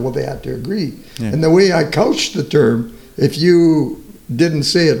beaver? Well, they had to agree. Yeah. And the way I couched the term, if you didn't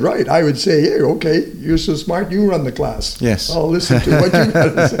say it right, I would say, hey, okay, you're so smart, you run the class. Yes. I'll listen to what you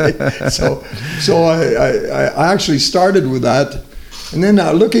got to say. So I actually started with that. And then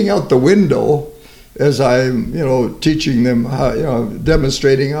looking out the window as I'm, teaching them how,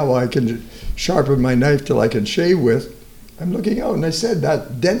 demonstrating how I can sharpen my knife till I can shave with, I'm looking out and I said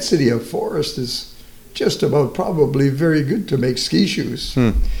that density of forest is just about probably very good to make ski shoes.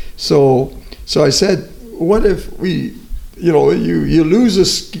 So I said, what if we, you lose a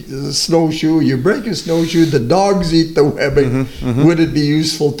snowshoe, you break a snowshoe, the dogs eat the webbing. Would it be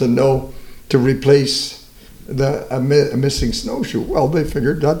useful to know to replace a missing snowshoe? Well, they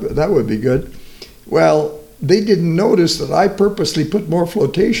figured that would be good. Well, they didn't notice that I purposely put more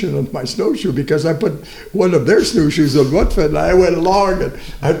flotation on my snowshoe because I put one of their snowshoes on one foot and I went along and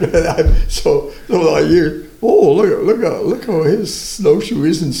so I hear, look how his snowshoe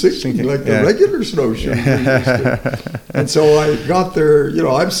isn't sinking like the regular snowshoe. And so I got there,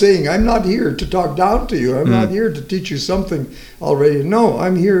 I'm saying, I'm not here to talk down to you. I'm not here to teach you something already. No,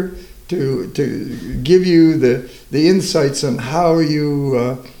 I'm here to give you the insights on how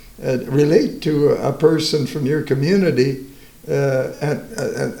you relate to a person from your community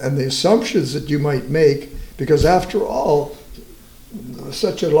and the assumptions that you might make, because after all,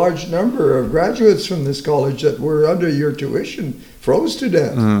 such a large number of graduates from this college that were under your tuition froze to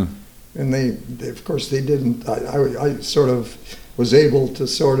death. And they of course they didn't. I sort of was able to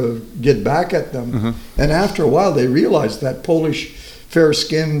sort of get back at them. And after a while they realized that Polish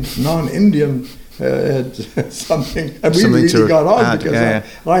fair-skinned non-Indian had something, and we really got on because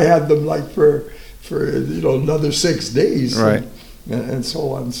I had them like for another 6 days, right, and so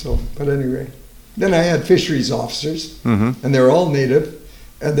on. So, but anyway, then I had fisheries officers, and they were all Native,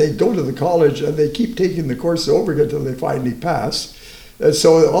 and they go to the college and they keep taking the course over until they finally pass. And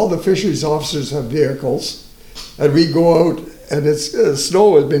so all the fisheries officers have vehicles, and we go out, and it's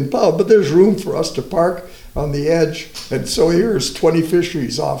snow has been plowed, but there's room for us to park on the edge. And so here's 20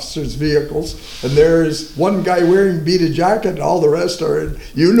 fisheries officers' vehicles, and there's one guy wearing beaded jacket, and all the rest are in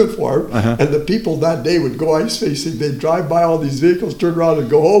uniform. And the people that day would go ice fishing. They'd drive by all these vehicles, turn around and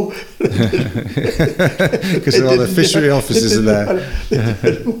go home. Because all the fishery officers are there.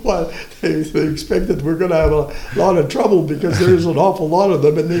 They expected we're going to have a lot of trouble because there's an awful lot of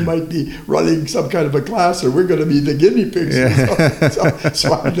them, and they might be running some kind of a class, or we're going to be the guinea pigs.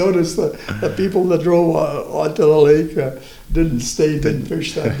 So I noticed the people that drove onto the lake didn't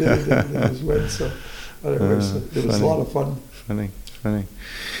fish that day. It was wet, so but it was a lot of fun. Funny.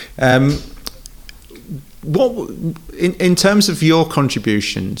 What in terms of your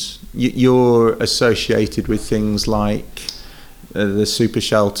contributions, you're associated with things like the super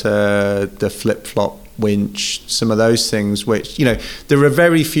shelter, the flip-flop winch, some of those things, which, there are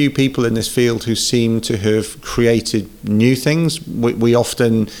very few people in this field who seem to have created new things. We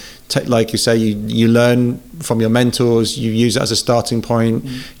often, like you say, you learn from your mentors, you use it as a starting point,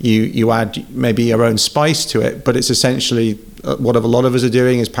 you add maybe your own spice to it, but it's essentially what a lot of us are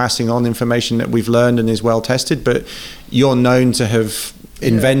doing is passing on information that we've learned and is well tested, but you're known to have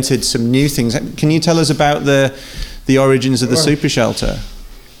invented some new things. Can you tell us about the origins of the super shelter?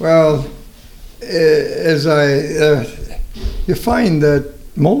 Well, you find that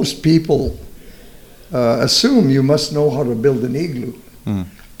most people assume you must know how to build an igloo.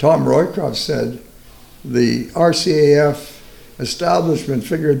 Tom Roycraft said the RCAF establishment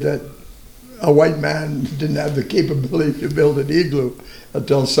figured that a white man didn't have the capability to build an igloo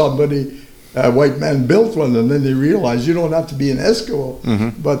until a white man built one, and then they realized you don't have to be an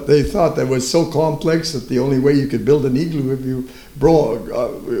Eskimo. But they thought that was so complex that the only way you could build an igloo if you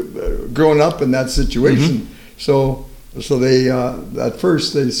grown up in that situation. So they at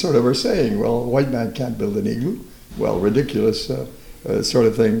first they sort of were saying, well, a white man can't build an igloo. Well, ridiculous sort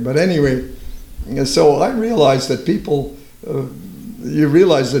of thing. But anyway, so I realized that people. You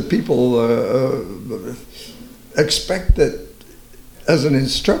realize that people expect that as an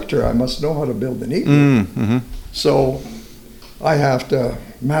instructor, I must know how to build an igloo. So I have to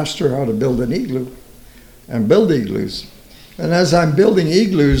master how to build an igloo and build igloos. And as I'm building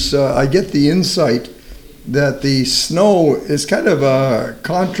igloos, I get the insight that the snow is kind of a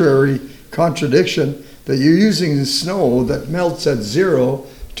contradiction, that you're using snow that melts at zero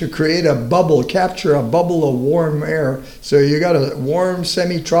to create a bubble, capture a bubble of warm air. So you got a warm,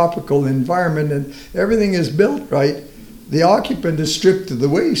 semi-tropical environment, and everything is built right. The occupant is stripped to the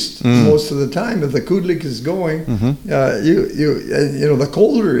waist most of the time. If the kudlik is going, the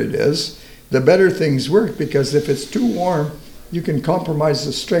colder it is, the better things work, because if it's too warm, you can compromise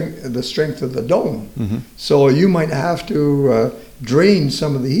the strength of the dome. So you might have to drain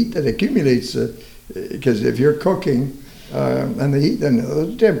some of the heat that accumulates, because if you're cooking, and the heat and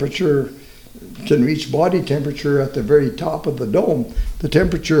the temperature can reach body temperature at the very top of the dome. The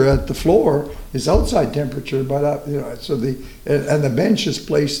temperature at the floor is outside temperature, but so the bench is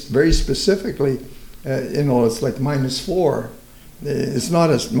placed very specifically. It's like -4. It's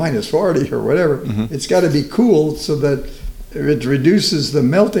not as -40 or whatever. It's got to be cooled so that it reduces the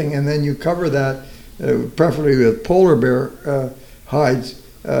melting, and then you cover that, preferably with polar bear hides,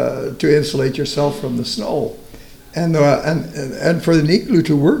 to insulate yourself from the snow. And for an igloo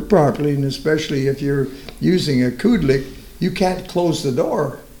to work properly, and especially if you're using a kudlik, you can't close the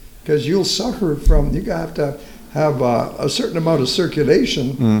door, because you'll suffer from. You have to have a certain amount of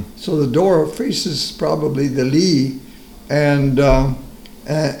circulation, so the door faces probably the lee, and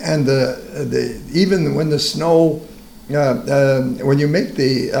even when the snow, when you make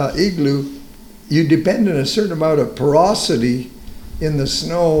the igloo, you depend on a certain amount of porosity in the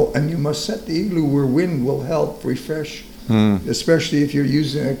snow, and you must set the igloo where wind will help refresh, especially if you're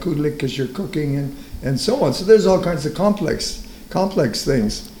using a kudlik because you're cooking and so on. So there's all kinds of complex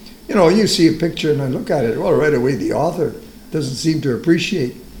things. You see a picture and I look at it, well, right away the author doesn't seem to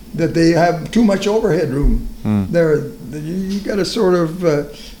appreciate that they have too much overhead room. You got to sort of, go,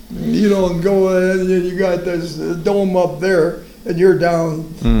 you got this dome up there, and you're down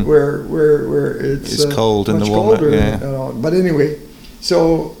where it's cold and much the warmer, colder. But anyway,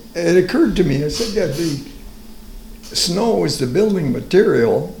 so it occurred to me, I said, the snow is the building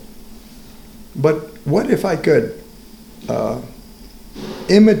material, but what if I could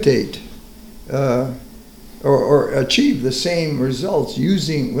imitate or achieve the same results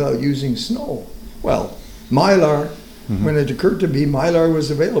without using snow? Well, mylar, when it occurred to me, mylar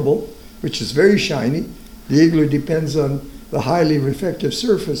was available, which is very shiny. The igloo depends on the highly reflective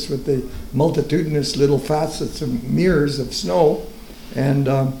surface with the multitudinous little facets and mirrors of snow, and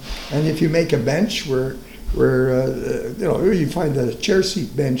if you make a bench where you find a chair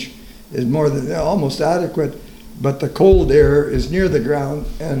seat bench is more than almost adequate, but the cold air is near the ground,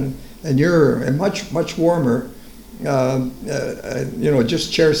 and you're much warmer,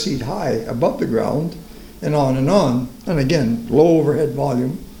 just chair seat high above the ground, and on, and again, low overhead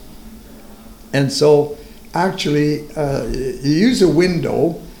volume. And so actually you use a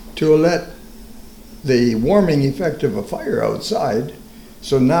window to let the warming effect of a fire outside.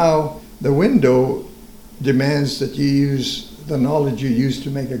 So now the window demands that you use the knowledge you use to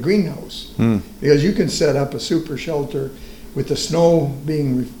make a greenhouse, because you can set up a super shelter with the snow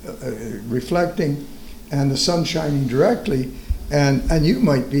being reflecting and the sun shining directly, and you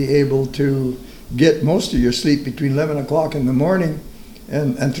might be able to get most of your sleep between 11 o'clock in the morning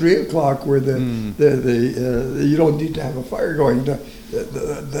and 3 o'clock, where you don't need to have a fire going.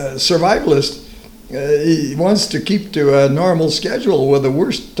 The survivalist, he wants to keep to a normal schedule, where the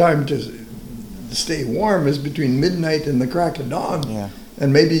worst time to stay warm is between midnight and the crack of dawn. Yeah.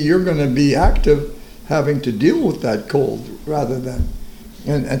 And maybe you're going to be active having to deal with that cold rather than,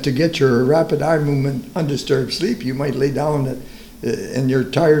 and to get your rapid eye movement, undisturbed sleep, you might lay down and you're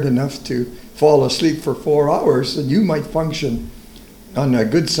tired enough to fall asleep for 4 hours, and you might function on a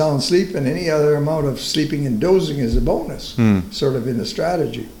good sound sleep, and any other amount of sleeping and dozing is a bonus, sort of in the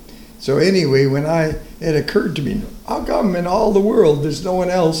strategy. So anyway, it occurred to me, how come in all the world there's no one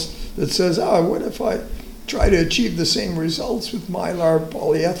else that says, what if I try to achieve the same results with Mylar,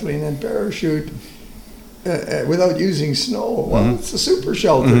 polyethylene, and parachute without using snow? Well, it's a super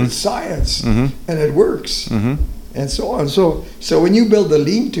shelter, it's science, and it works, and so on. So when you build a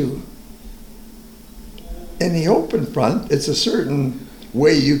lean-to, in the open front, it's a certain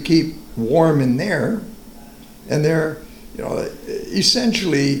way you keep warm in there, and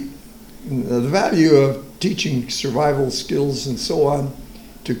essentially the value of teaching survival skills and so on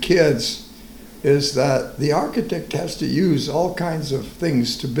to kids is that the architect has to use all kinds of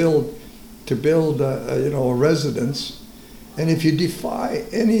things to build a residence, and if you defy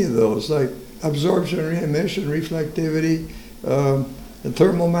any of those, like absorption, emission, reflectivity, the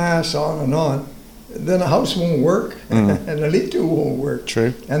thermal mass, on and on, then a house won't work, and a lean-to won't work.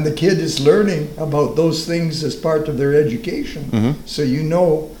 True. And the kid is learning about those things as part of their education. So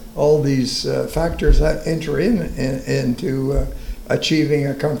all these factors that enter into achieving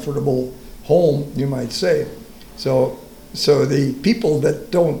a comfortable home, you might say. So the people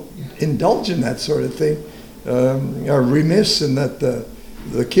that don't indulge in that sort of thing are remiss in that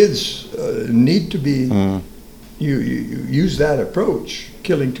the kids need to be, you use that approach,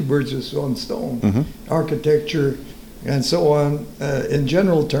 killing two birds with one stone, architecture and so on, in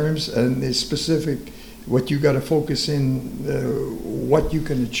general terms, and the specific, what you got to focus in, what you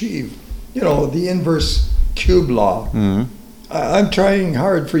can achieve. The inverse cube law. I'm trying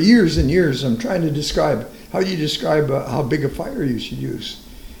hard for years and years. I'm trying to describe, how do you describe how big a fire you should use?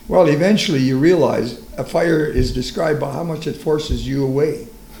 Well, eventually you realize a fire is described by how much it forces you away.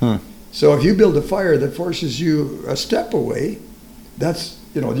 So if you build a fire that forces you a step away, that's,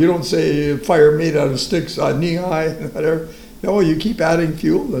 you don't say fire made out of sticks knee high and whatever. No, you keep adding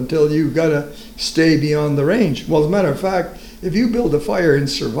fuel until you got to stay beyond the range. Well, as a matter of fact, if you build a fire in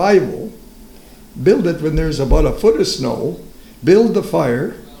survival, build it when there's about a foot of snow, build the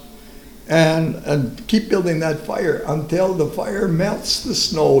fire, and keep building that fire until the fire melts the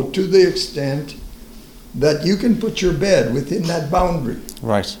snow to the extent that you can put your bed within that boundary.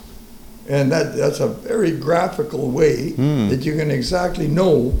 Right. And that's a very graphical way that you can exactly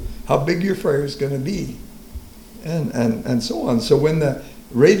know how big your fire is going to be, and so on. So when the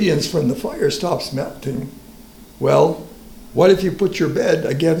radiance from the fire stops melting, well, what if you put your bed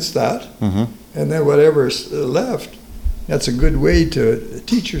against that, and then whatever's left, that's a good way to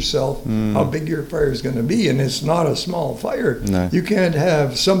teach yourself how big your fire is going to be. And it's not a small fire. No. You can't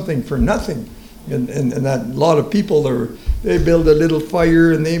have something for nothing. And that a lot of people they build a little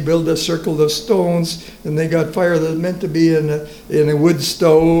fire and they build a circle of stones, and they got fire that's meant to be in a wood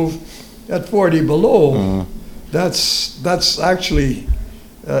stove at 40 below. That's actually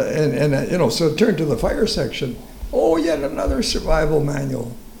so turn to the fire section. Oh, yet another survival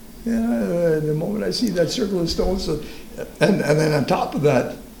manual. The moment I see that circle of stones, and then on top of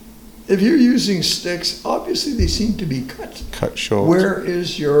that, if you're using sticks, obviously they seem to be cut short. Where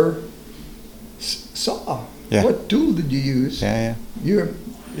is your saw? Yeah. What tool did you use? Yeah. You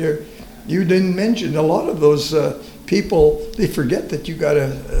didn't mention a lot of those people. They forget that you got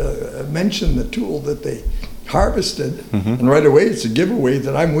to mention the tool that they harvested, and right away it's a giveaway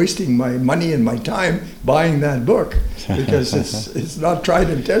that I'm wasting my money and my time buying that book, because it's not tried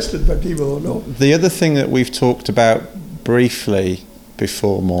and tested by people who know. The other thing that we've talked about briefly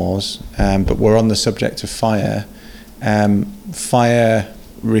before, Moores, but we're on the subject of fire. Fire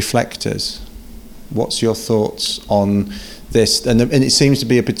reflectors. What's your thoughts on this? And it seems to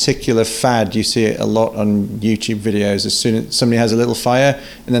be a particular fad. You see it a lot on YouTube videos. As soon as somebody has a little fire,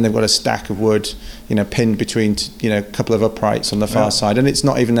 and then they've got a stack of wood, pinned between, a couple of uprights on the far side, and it's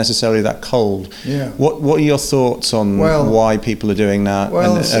not even necessarily that cold. Yeah. What are your thoughts on why people are doing that,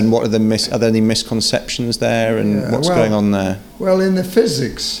 and what are are there any misconceptions there, and what's going on there? Well, in the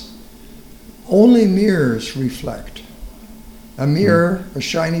physics, only mirrors reflect. A mirror, a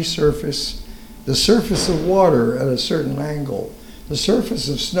shiny surface, the surface of water at a certain angle, the surface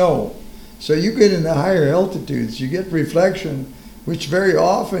of snow. So you get in the higher altitudes, you get reflection, which very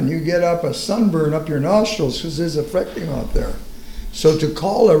often you get up a sunburn up your nostrils because there's reflecting out there. So to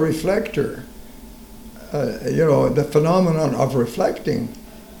call a reflector, the phenomenon of reflecting,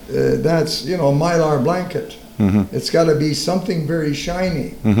 that's, Mylar blanket. Mm-hmm. It's got to be something very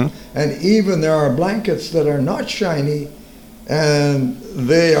shiny. Mm-hmm. And even there are blankets that are not shiny, and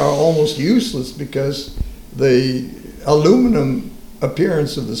they are almost useless because the aluminum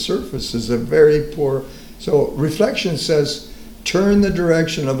appearance of the surface is a very poor. So reflection says, turn the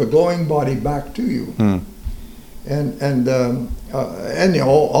direction of a glowing body back to you. Mm. And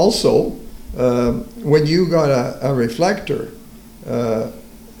also when you got a reflector,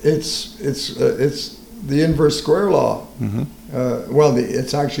 it's the inverse square law. Mm-hmm.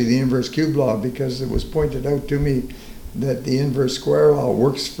 It's actually the inverse cube law, because it was pointed out to me that the inverse square law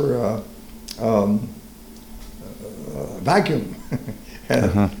works for a vacuum,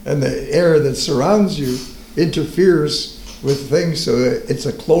 and the air that surrounds you interferes with things, so it's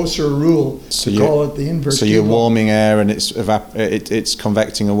a closer rule to call it the inverse. So you're warming air, and it's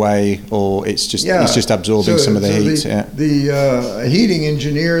convecting away, or it's just absorbing some of the heat. The heating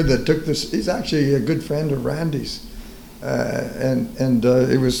engineer that took this, he's actually a good friend of Randy's. And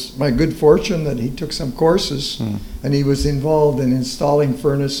it was my good fortune that he took some courses, and he was involved in installing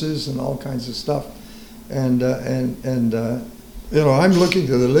furnaces and all kinds of stuff. And I'm looking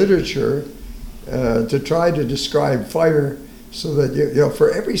to the literature to try to describe fire, so that for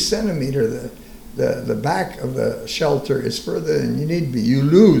every centimeter the back of the shelter is further than you need to be. You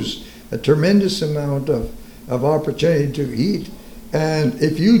lose a tremendous amount of opportunity to heat. And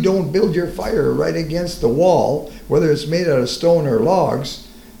if you don't build your fire right against the wall, whether it's made out of stone or logs,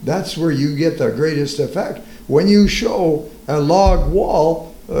 that's where you get the greatest effect. When you show a log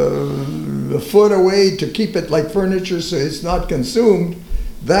wall a foot away to keep it like furniture so it's not consumed,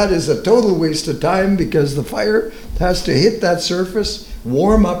 that is a total waste of time, because the fire has to hit that surface,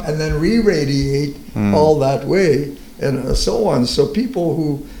 warm up, and then re-radiate all that way, and so on. So people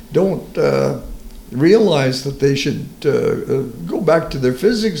who don't realize that they should go back to their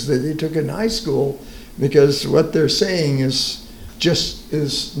physics that they took in high school, because what they're saying is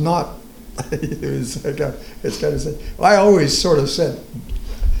not. It's kind of said. I always sort of said,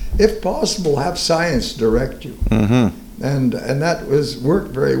 if possible, have science direct you, and that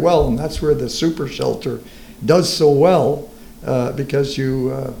worked very well, and that's where the super shelter does so well, because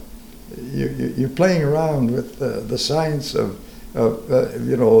you're playing around with the science of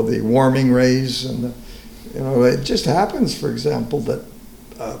the warming rays, and it just happens, for example, that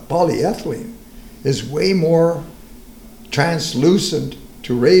polyethylene is way more translucent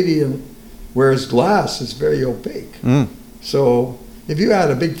to radiant, whereas glass is very opaque. So if you had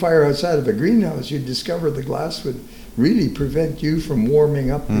a big fire outside of a greenhouse, you'd discover the glass would really prevent you from warming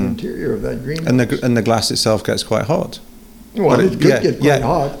up the interior of that greenhouse. And the glass itself gets quite hot. Well, it could get quite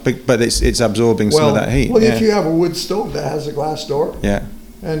hot. But it's absorbing some of that heat. Well, if you have a wood stove that has a glass door,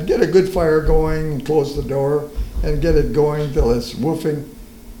 and get a good fire going, and close the door, and get it going till it's woofing,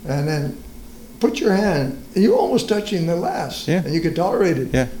 and then put your hand, you're almost touching the glass, and you can tolerate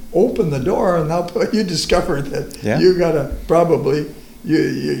it. Yeah. Open the door, and now you discover that you gotta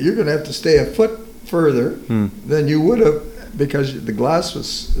you're gonna have to stay a foot further than you would have, because the glass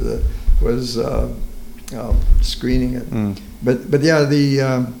was screening it. But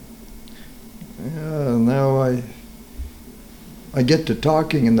now I get to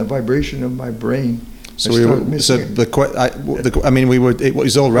talking, and the vibration of my brain. It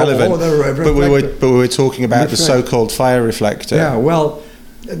was all relevant. But we were talking about the so-called fire reflector. Yeah. Well,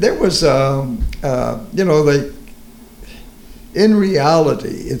 there was in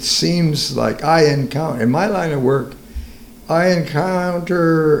reality, it seems like in my line of work, I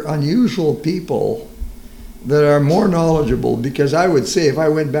encounter unusual people that are more knowledgeable, because I would say if I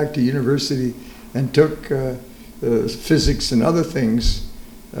went back to university and took physics and other things,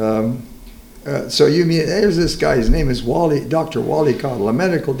 so you mean, there's this guy, his name is Dr. Wally Cottle, a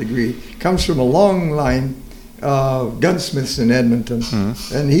medical degree, comes from a long line of gunsmiths in Edmonton,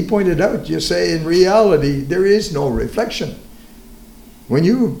 and he pointed out, you say in reality there is no reflection. when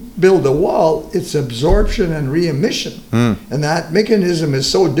you build a wall, it's absorption and re-emission. And that mechanism is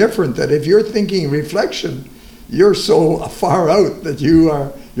so different that if you're thinking reflection, you're so far out that you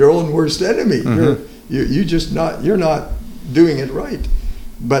are your own worst enemy. You're not doing it right.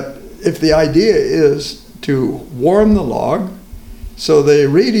 But if the idea is to warm the log, so the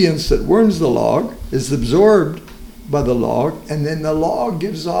radiance that warms the log is absorbed by the log, and then the log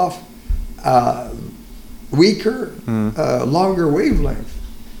gives off weaker, longer wavelength.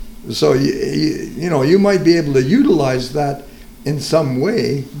 So you might be able to utilize that in some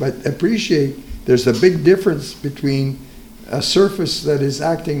way, but appreciate there's a big difference between a surface that is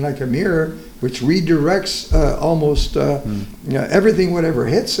acting like a mirror, which redirects almost everything whatever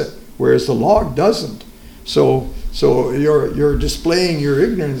hits it, whereas the log doesn't. So you're displaying your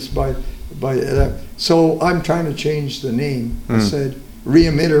ignorance by so I'm trying to change the name. I said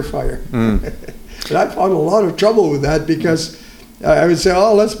re-emitter fire. But I found a lot of trouble with that because I would say,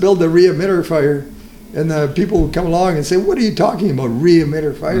 oh, let's build a re-emitter fire. And the people would come along and say, what are you talking about,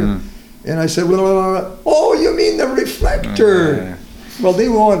 re-emitter fire? And I said, well, oh, you mean the reflector. Well, they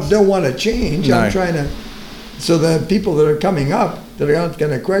don't want to change. No. I'm trying to, so the people that are coming up, that are not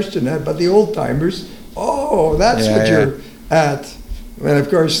going to question that, but the old timers, oh, that's what you're at. And of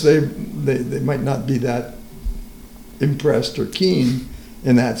course, they might not be that impressed or keen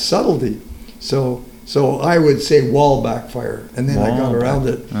in that subtlety. So I would say wall backfire, and then I got around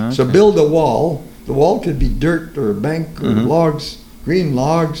it. Okay. So build a wall. The wall could be dirt or a bank or logs, green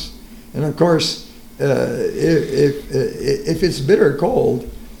logs. And of course, if it's bitter cold,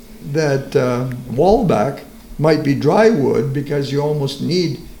 that wall back might be dry wood, because you almost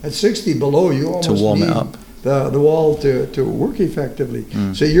need, at 60 below, you almost to warm need it up. The wall to work effectively.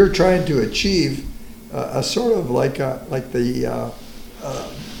 So you're trying to achieve a sort of like the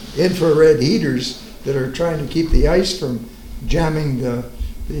infrared heaters that are trying to keep the ice from jamming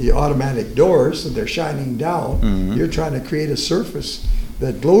the automatic doors, so they're shining down. You're trying to create a surface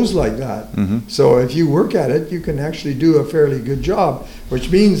that glows like that. So if you work at it, you can actually do a fairly good job, which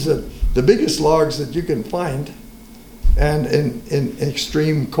means that the biggest logs that you can find, and in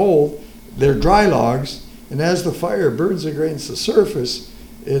extreme cold, they're dry logs, and as the fire burns against the surface,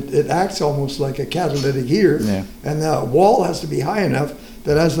 it acts almost like a catalytic heater, and the wall has to be high enough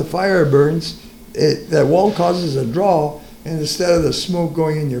that as the fire burns, that wall causes a draw, and instead of the smoke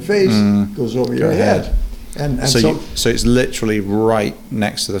going in your face, goes over your head. And so it's literally right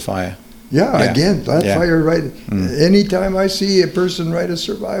next to the fire. Again, that fire right. Anytime I see a person write a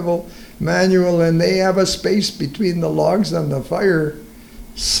survival manual and they have a space between the logs and the fire,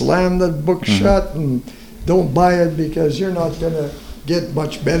 slam that book shut and don't buy it, because you're not going to get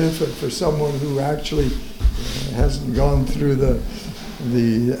much benefit for someone who actually hasn't gone through the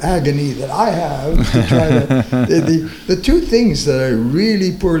agony that I have to try to. The two things that are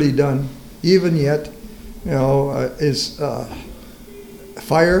really poorly done, even yet, is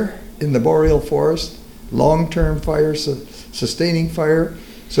fire in the boreal forest, long-term fire, sustaining fire.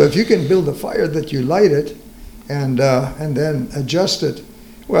 So if you can build a fire that you light it and then adjust it,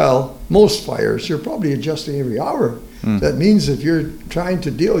 well, most fires you're probably adjusting every hour. That means if you're trying to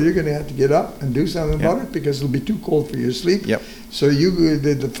deal, you're going to have to get up and do something about it, because it'll be too cold for you to sleep. So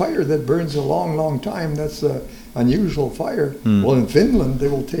the fire that burns a long, long time, that's a unusual fire. Well, in Finland, they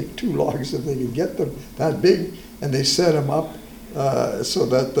will take 2 logs if they can get them that big, and they set them up so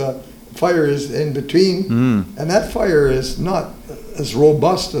that the fire is in between. And that fire is not as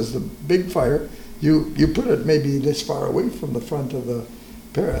robust as the big fire. You put it maybe this far away from the front of the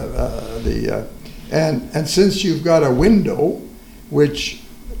and since you've got a window, which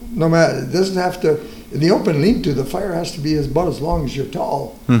no matter, it doesn't have to, in the open lean-to, the fire has to be about as long as you're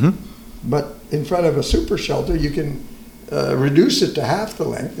tall. But in front of a super shelter, you can reduce it to half the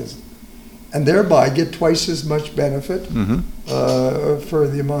length, and thereby get twice as much benefit for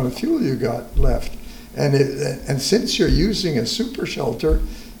the amount of fuel you got left. And since you're using a super shelter,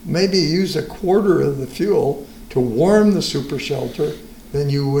 maybe use a quarter of the fuel to warm the super shelter than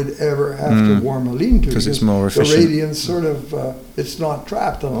you would ever have to warm a lean-to, because it's more efficient. The radiance sort of it's not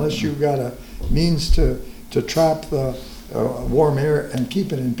trapped unless you've got a means to trap the warm air and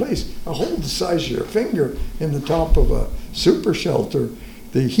keep it in place. A hole the size of your finger in the top of a super shelter,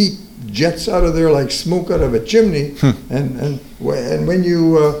 the heat jets out of there like smoke out of a chimney. And when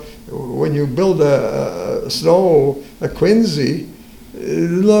you build a Quincy, a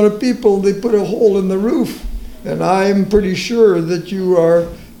lot of people, they put a hole in the roof. And I'm pretty sure that you are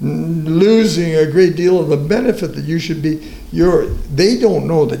losing a great deal of the benefit that you should be. They don't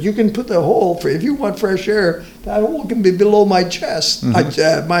know that you can put the hole, if you want fresh air, that hole can be below my chest, my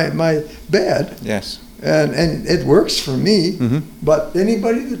bed. Yes. and it works for me. But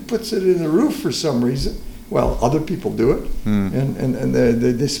anybody that puts it in the roof for some reason, well, other people do it, and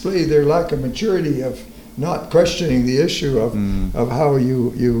they display their lack of maturity of not questioning the issue of how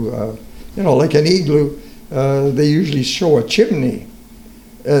you know, like an igloo, they usually show a chimney.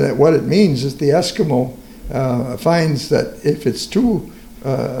 And what it means is the Eskimo finds that if it's too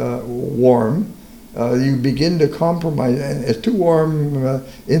warm, you begin to compromise. And it's too warm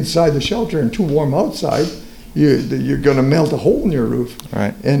inside the shelter and too warm outside, you're going to melt a hole in your roof.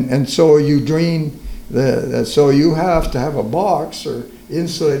 Right. And so you drain so you have to have a box or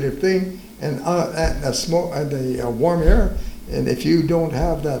insulated thing and a warm air. And if you don't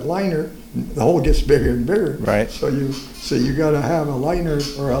have that liner, the hole gets bigger and bigger. Right. So you got to have a liner,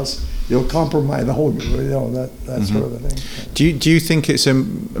 or else you'll compromise the whole. You know, that sort of a thing. Do you think it's I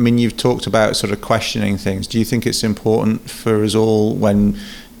mean, you've talked about sort of questioning things. Do you think it's important for us all, when,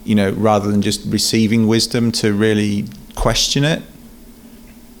 you know, rather than just receiving wisdom, to really question it?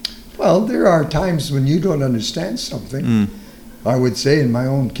 Well, there are times when you don't understand something. I would say, in my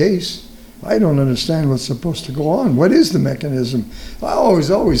own case, I don't understand what's supposed to go on. What is the mechanism? I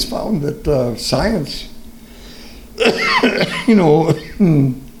always found that science, you know,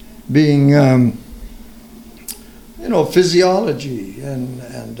 being, you know, physiology and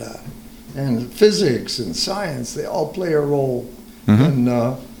physics and science, they all play a role. And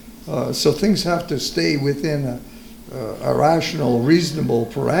so things have to stay within a rational, reasonable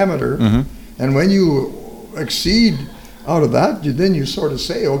parameter. And when you exceed out of that, then you sort of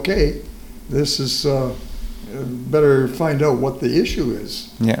say, okay, this is better find out what the issue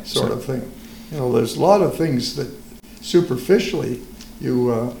is, sort of thing. You know, there's a lot of things that superficially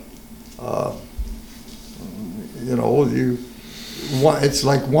you know, it's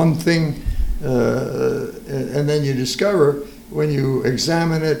like one thing, and then you discover, when you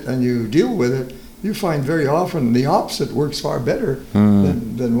examine it and you deal with it, you find very often the opposite works far better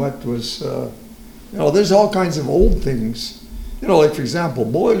than what was. You know, there's all kinds of old things. You know, like, for example,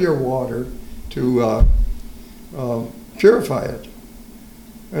 boil your water to purify it.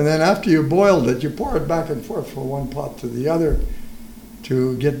 And then after you boiled it, you pour it back and forth from one pot to the other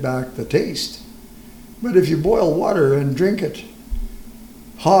to get back the taste. But if you boil water and drink it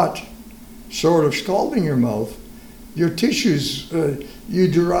hot, sort of scalding your mouth, your tissues, you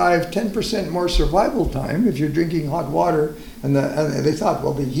derive 10% more survival time if you're drinking hot water. And they thought,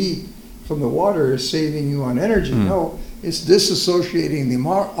 well, the heat from the water is saving you on energy. No, it's disassociating the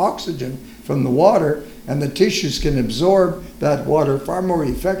oxygen from the water, and the tissues can absorb that water far more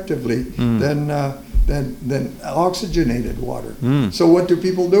effectively than oxygenated water. So what do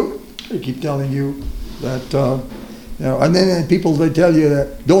people do? They keep telling you that, you know, and then people, they tell you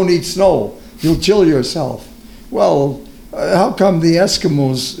that don't eat snow, you'll chill yourself. Well, how come the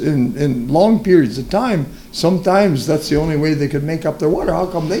Eskimos in long periods of time, sometimes that's the only way they could make up their water? How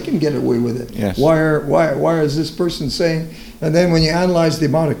come they can get away with it? Yes. Why is this person saying? And then when you analyze the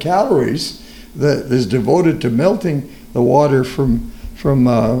amount of calories that is devoted to melting the water from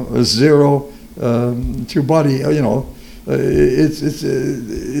zero to body, you know,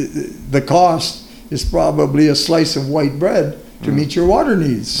 the cost is probably a slice of white bread to meet your water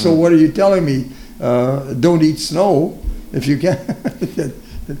needs. So what are you telling me? Don't eat snow if you can.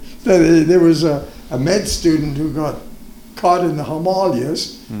 There was a med student who got caught in the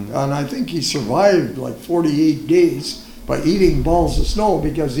Himalayas, and I think he survived like 48 days by eating balls of snow,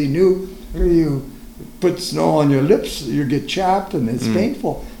 because he knew if you put snow on your lips, you get chapped and it's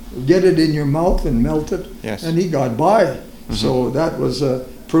painful. Get it in your mouth and melt it, and he got by. So that was a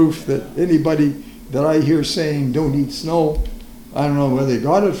proof that anybody that I hear saying don't eat snow, I don't know where they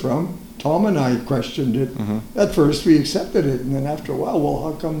got it from. Tom and I questioned it. At first we accepted it, and then after a while, well,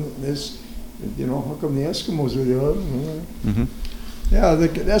 how come this, you know, how come the Eskimos would do it? Yeah, the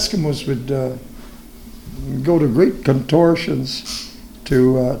Eskimos would go to great contortions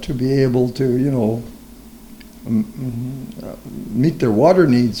to be able to, you know, meet their water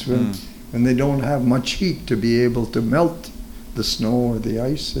needs when they don't have much heat to be able to melt the snow or the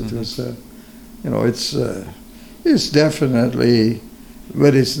ice. It was, you know, it's definitely,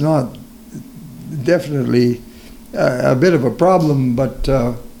 but it's not definitely a bit of a problem. But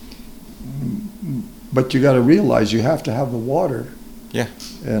you got to realize you have to have the water,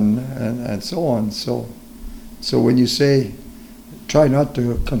 and so on. So when you say try not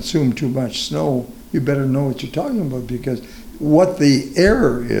to consume too much snow, you better know what you're talking about, because what the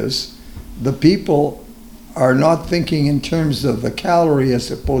error is, the people are not thinking in terms of the calorie as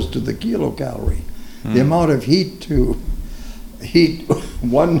opposed to the kilocalorie. The amount of heat to heat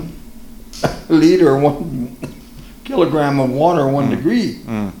 1 liter, 1 kilogram of water, 1 degree.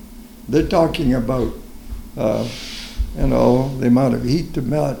 They're talking about the amount of heat to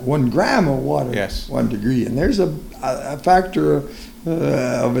melt 1 gram of water, Yes. 1 degree. And there's a factor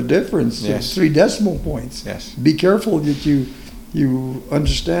of a difference of 3 decimal points. Yes. Be careful that you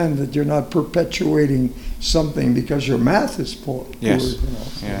understand that you're not perpetuating something because your math is poor. Yes.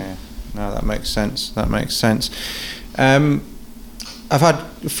 Yeah. No, that makes sense. I've had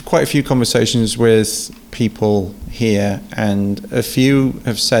quite a few conversations with people here, and a few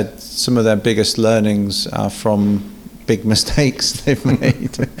have said some of their biggest learnings are from big mistakes they've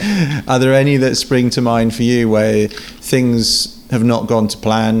made. Are there any that spring to mind for you where things have not gone to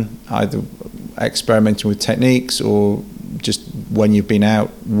plan, either experimenting with techniques or just when you've been out,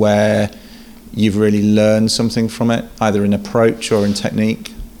 where you've really learned something from it, either in approach or in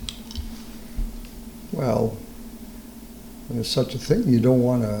technique? Well, there's such a thing you don't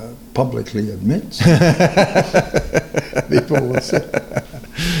want to publicly admit. People will say.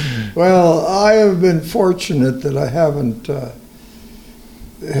 Well, I have been fortunate that I haven't,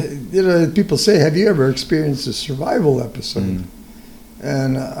 people say, have you ever experienced a survival episode?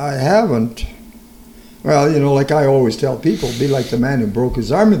 And I haven't. Well, like I always tell people, be like the man who broke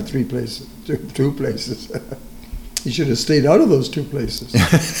his arm in 2 places. He should have stayed out of those 2 places.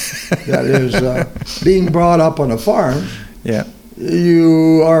 That is, being brought up on a farm,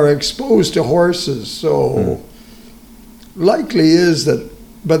 you are exposed to horses, so likely is that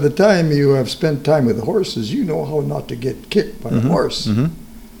by the time you have spent time with the horses, you know how not to get kicked by a horse.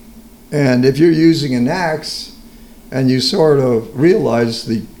 And if you're using an axe and you sort of realize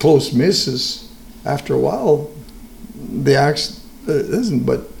the close misses, after a while, the axe isn't.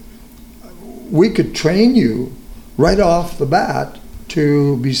 But we could train you right off the bat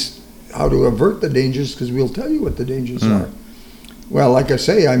how to avert the dangers, because we'll tell you what the dangers are. Well, like I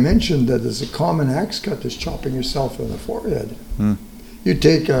say, I mentioned that there's a common axe cut is chopping yourself in the forehead. You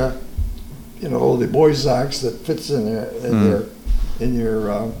take the boy's axe that fits in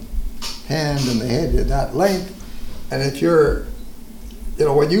your hand and the head at that length, and if you're,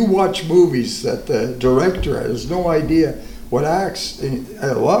 when you watch movies that the director has no idea what axe,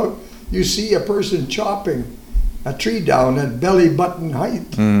 you see a person chopping a tree down at belly button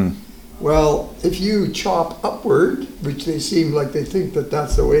height. Well, if you chop upward, which they seem like they think that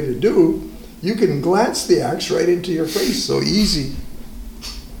that's the way to do, you can glance the axe right into your face so easy.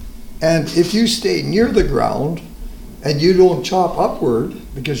 And if you stay near the ground and you don't chop upward,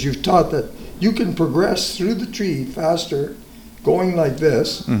 because you've taught that you can progress through the tree faster, going like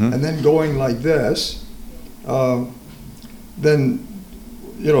this, and then going like this, then,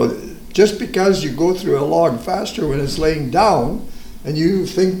 just because you go through a log faster when it's laying down, and you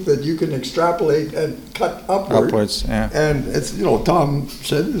think that you can extrapolate and cut upwards, and it's, Tom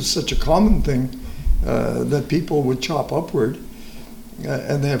said it's such a common thing that people would chop upward,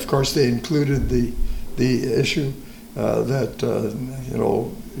 and then of course they included the issue that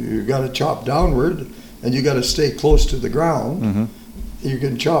you got to chop downward and you got to stay close to the ground. You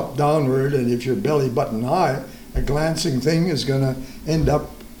can chop downward, and if you're belly button high, a glancing thing is going to end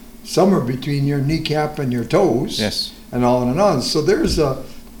up somewhere between your kneecap and your toes. Yes. And on and on. So there's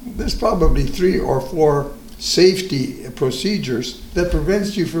probably 3 or 4 safety procedures that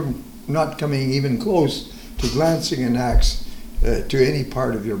prevents you from not coming even close to glancing an axe to any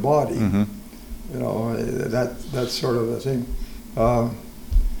part of your body. That's sort of a thing.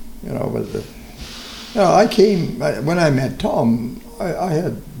 I came when I met Tom. I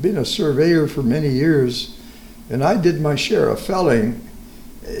had been a surveyor for many years, and I did my share of felling.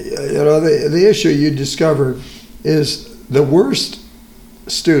 The issue you discover is the worst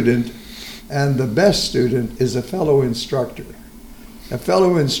student and the best student is a fellow instructor. A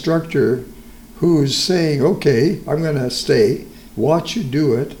fellow instructor who's saying, okay, I'm going to stay, watch you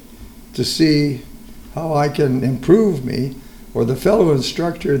do it to see how I can improve me, or the fellow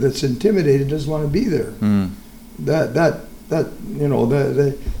instructor that's intimidated doesn't want to be there.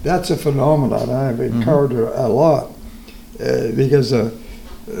 That's a phenomenon I've encountered a lot, because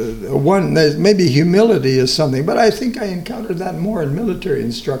maybe humility is something, but I think I encountered that more in military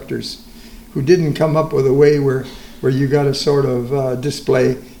instructors who didn't come up with a way where you got to sort of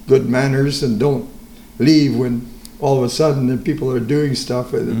display good manners and don't leave when all of a sudden the people are doing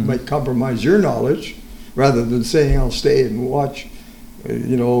stuff that might compromise your knowledge, rather than saying I'll stay and watch,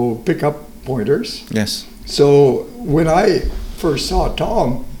 pick up pointers. Yes. So when I first saw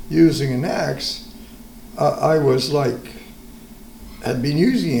Tom using an axe, I was like, had been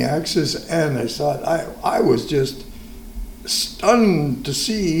using axes, and I thought I was just stunned to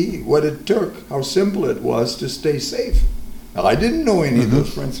see what it took, how simple it was to stay safe. Now, I didn't know any of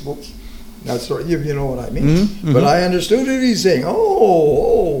those principles. That's sort of, you know what I mean. But I understood it. He's saying,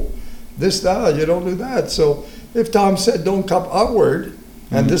 this, that, you don't do that. So if Tom said don't come outward,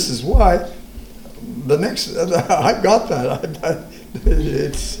 and this is why, the next, I got that.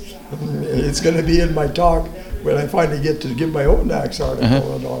 It's going to be in my talk when I finally get to give my own axe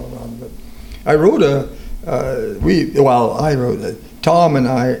article and on and on. But I wrote Tom and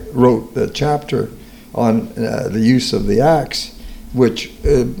I wrote the chapter on the use of the axe, which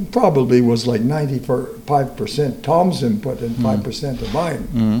probably was like 95% Tom's input and 5% of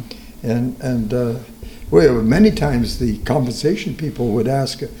mine. And many times the compensation people would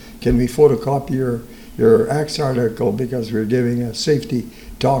ask, can we photocopy your axe article because we're giving a safety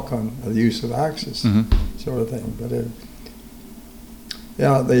talk on the use of axes, sort of thing. But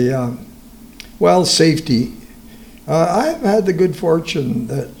safety. I've had the good fortune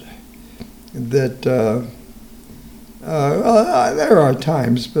that there are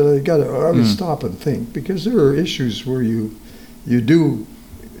times, but I would stop and think, because there are issues where you do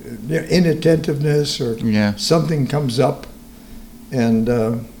inattentiveness or something comes up, and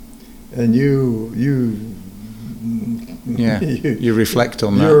you reflect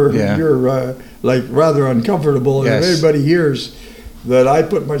on that. You're like rather uncomfortable, and if everybody hears that I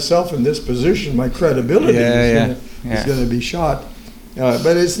put myself in this position, my credibility is going to be shot.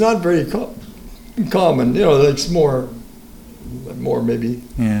 But it's not very common. It's more maybe.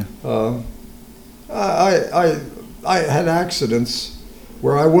 I had accidents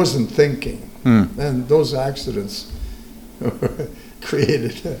where I wasn't thinking, and those accidents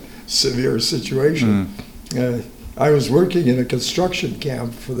created a severe situation. I was working in a construction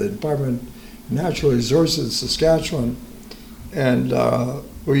camp for the Department of Natural Resources in Saskatchewan, and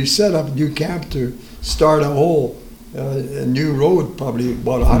we set up a new camp to start a new road, probably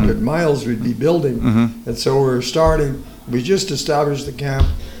about 100 miles we'd be building. And so we just established the camp,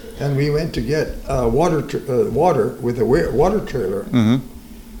 and we went to get water with a water trailer.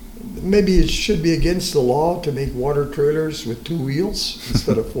 Maybe it should be against the law to make water trailers with 2 wheels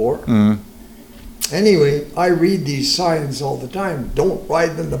instead of 4. Anyway, I read these signs all the time. Don't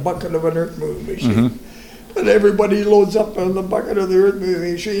ride in the bucket of an earth moving machine. And everybody loads up on the bucket of the earth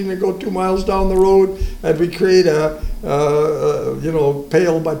moving machine and go 2 miles down the road, and we create a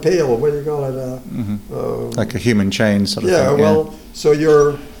pail by pail. What do you call it? Like a human chain sort of thing. Well, so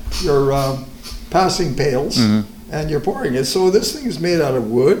you're passing pails and you're pouring it. So this thing is made out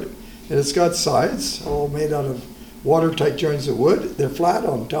of wood, and it's got sides, all made out of watertight joints of wood. They're flat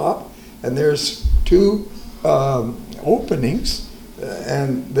on top, and there's 2 openings,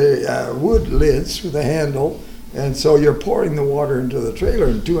 and the wood lids with a handle, and so you're pouring the water into the trailer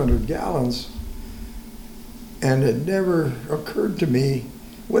in 200 gallons. And it never occurred to me,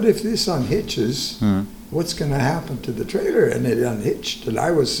 what if this unhitches? What's going to happen to the trailer? And it unhitched, and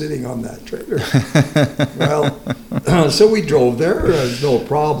I was sitting on that trailer. Well, so we drove there, there's no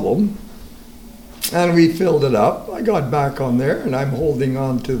problem, and we filled it up. I got back on there, and I'm holding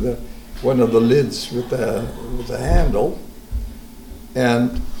on to one of the lids with the handle.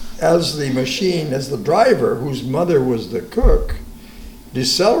 And as the driver, whose mother was the cook,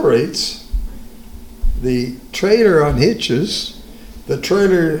 decelerates, the trailer unhitches, the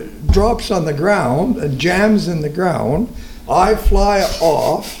trailer drops on the ground and jams in the ground. I fly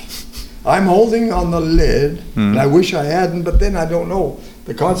off. I'm holding on the lid, and I wish I hadn't, but then I don't know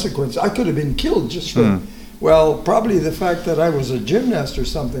the consequence. I could have been killed just from, probably the fact that I was a gymnast or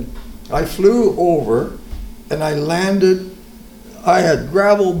something. I flew over, and I landed. I had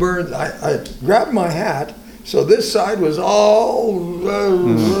gravel burns. I grabbed my hat, so this side was all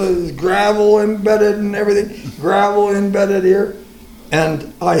gravel embedded and everything, gravel embedded here.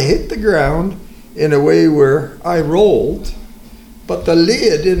 And I hit the ground in a way where I rolled, but the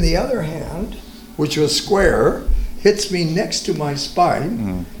lid in the other hand, which was square, hits me next to my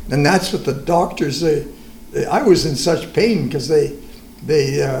spine. And that's what the doctors say. I was in such pain because they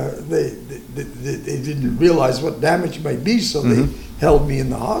didn't realize what damage might be, so they held me in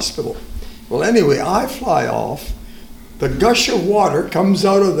the hospital. Well, anyway, I fly off. The gush of water comes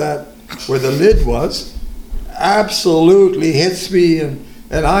out of that where the lid was, absolutely hits me, and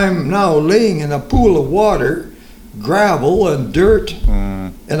I'm now laying in a pool of water, gravel and dirt,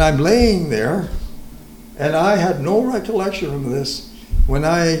 and I'm laying there, and I had no recollection of this. When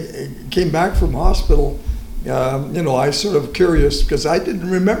I came back from hospital, I was sort of curious because I didn't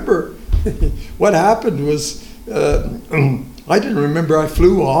remember. What happened was I didn't remember I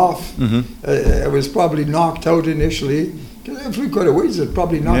flew off. I was probably knocked out initially because I flew quite a ways. It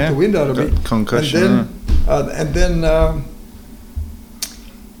probably knocked the wind out of me. Concussion. And then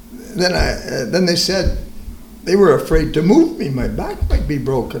they said they were afraid to move me. My back might be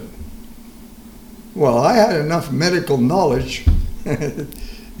broken. Well, I had enough medical knowledge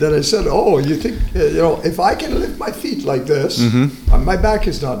that I said, oh, you think, if I can lift my feet like this, my back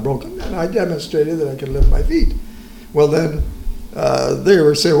is not broken, and I demonstrated that I can lift my feet. Well, then they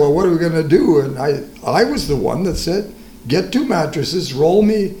were saying, well, what are we going to do? And I was the one that said, get 2 mattresses, roll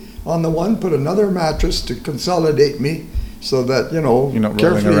me on the one, put another mattress to consolidate me so that, You're not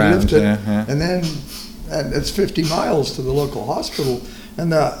carefully rolling around, lift it. yeah. And it's 50 miles to the local hospital.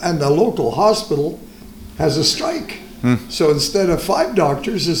 And the local hospital has a strike. So instead of 5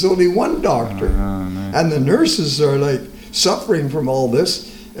 doctors, there's only 1 doctor. No. And the nurses are like suffering from all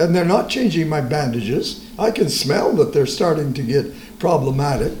this, and they're not changing my bandages. I can smell that they're starting to get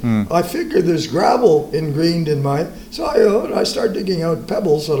problematic. I figure there's gravel ingrained in so I start digging out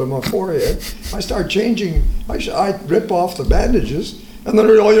pebbles out of my forehead. I start changing, I rip off the bandages, and then,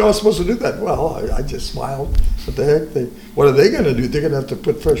 you're not supposed to do that. Well, I just smiled. What the heck? What are they going to do? They're going to have to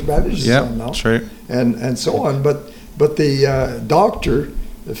put fresh bandages on now. True. And so on. But the doctor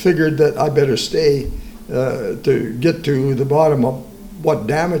figured that I better stay to get to the bottom of what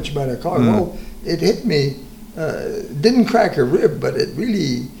damage might have caused. Well, it hit me, didn't crack a rib, but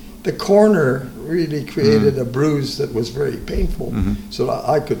the corner really created a bruise that was very painful. So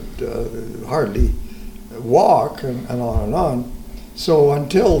I could hardly walk and on and on. So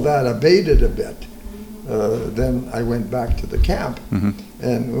until that abated a bit, then I went back to the camp.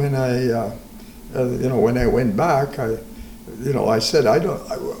 And when when I went back, I said,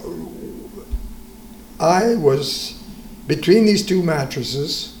 I was between these 2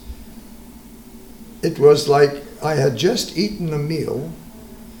 mattresses. It was like I had just eaten a meal,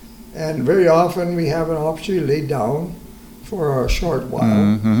 and very often we have an opportunity to lay down for a short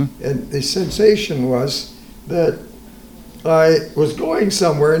while. And the sensation was that I was going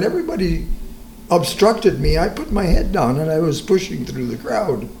somewhere and everybody obstructed me. I put my head down and I was pushing through the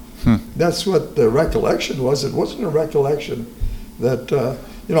crowd. That's what the recollection was. It wasn't a recollection that,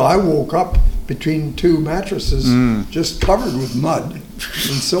 I woke up between 2 mattresses just covered with mud and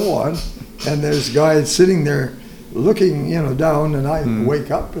so on. And there's guys sitting there looking, down, and I wake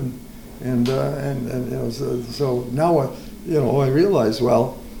up so now, I realize,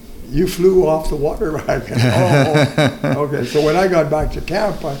 well, you flew off the water wagon. Okay. So when I got back to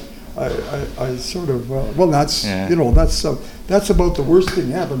camp, I sort of that's about the worst thing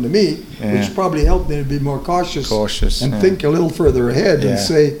happened to me, which probably helped me to be more cautious and think a little further ahead and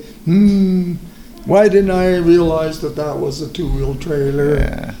say, why didn't I realize that was a 2-wheel trailer?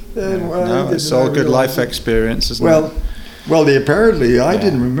 And it's all good life experience, isn't it? Well, apparently I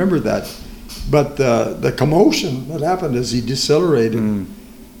didn't remember that, but the commotion that happened as he decelerated,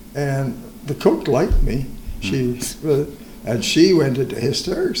 and the cook liked me. And she went into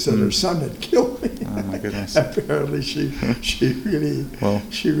hysterics that her son had killed me. Oh my goodness! Apparently, she really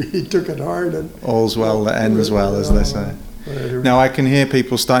took it hard. And all's well that ends well, as they say. Now I can hear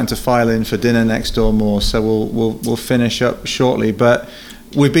people starting to file in for dinner next door more, so we'll finish up shortly. But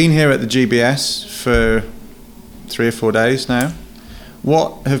we've been here at the GBS for 3 or 4 days now.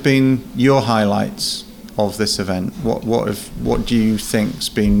 What have been your highlights of this event? What do you think's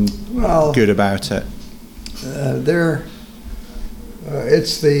been good about it?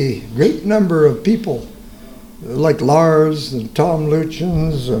 It's the great number of people like Lars and Tom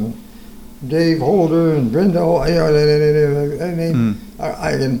Luchens and Dave Holder and Brenda.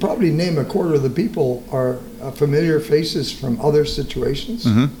 I can probably name a quarter of the people are familiar faces from other situations.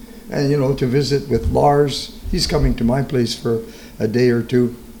 And to visit with Lars, he's coming to my place for a day or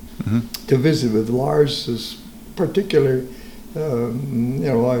 2. To visit with Lars is particular.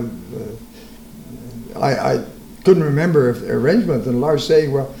 I couldn't remember if the arrangement, and Lars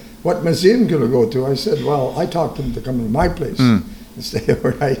saying, well, what museum can I go to? I said, well, I talked him to come to my place and stay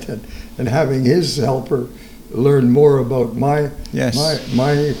overnight, and having his helper learn more about my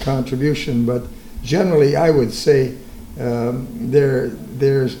contribution. But generally, I would say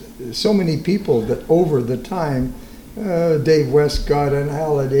there's so many people that over the time, Dave Westcott and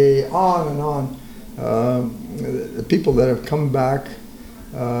Halliday, on and on, people that have come back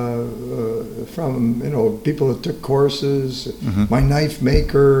from people that took courses, my knife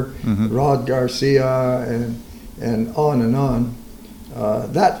maker, Rod Garcia, and on.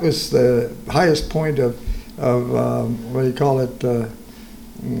 That was the highest point of what do you call it?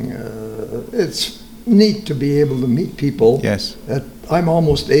 It's neat to be able to meet people. Yes. I'm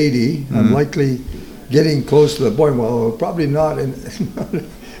almost 80. I'm likely getting close to the point. Well, probably not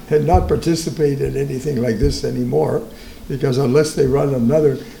had not participate in anything like this anymore. Because unless they run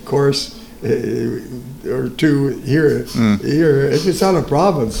another course or 2 here, if it's out of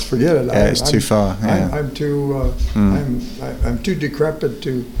province, forget it. It's too far. Yeah. I'm too decrepit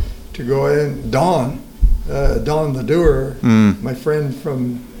to go in. Don the doer, my friend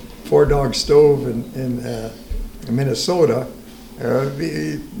from 4-dog stove in Minnesota.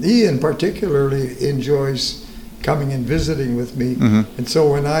 He in particularly enjoys coming and visiting with me, and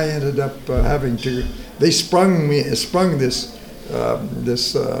so when I ended up having to, they sprung this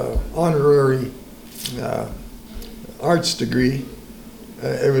honorary arts degree.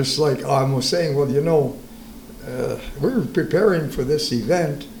 It was like almost saying, well, we're preparing for this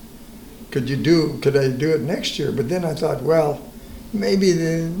event. Could I do it next year? But then I thought, well, maybe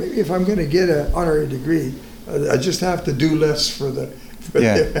if I'm going to get an honorary degree, I just have to do less for the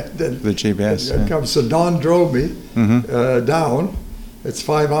GBS. So Don drove me down. It's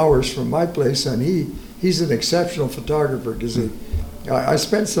 5 hours from my place, and he's an exceptional photographer because I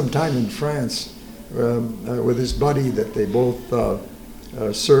spent some time in France with his buddy that they both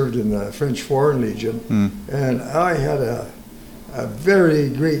served in the French Foreign Legion, and I had a very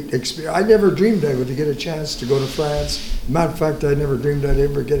great experience. I never dreamed I would get a chance to go to France. Matter of fact, I never dreamed I'd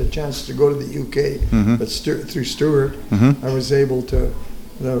ever get a chance to go to the UK. But through Stuart, I was able to.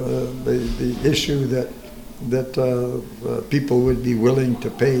 The issue that people would be willing to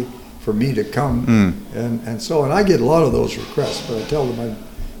pay for me to come, and I get a lot of those requests. But I tell them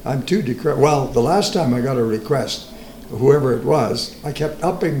I'm too decrepit. Well, the last time I got a request, whoever it was, I kept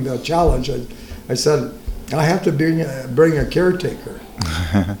upping the challenge. I said, I have to bring a caretaker.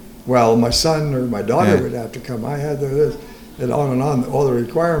 Well, my son or my daughter would have to come. I had this, and on, all the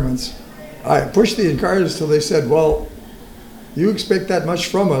requirements. I pushed the requirements till they said, well, you expect that much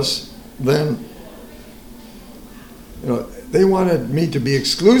from us, then, they wanted me to be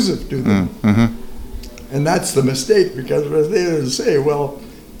exclusive to them. And that's the mistake, because they didn't say, well,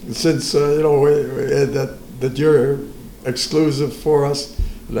 since, that you're exclusive for us.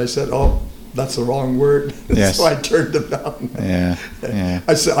 And I said, oh, that's the wrong word. Yes. So I turned them down. Yeah.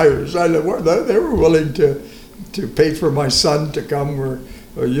 I said they were willing to pay for my son to come, or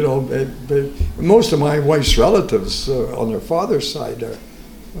most of my wife's relatives on their father's side are,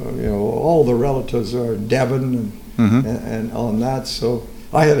 all the relatives are in Devon and on that. So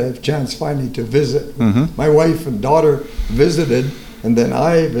I had a chance finally to visit. My wife and daughter visited, and then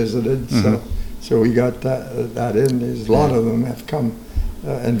I visited. So we got that in. There's a lot of them have come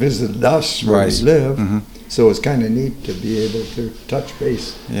and visited us where we live. So it's kind of neat to be able to touch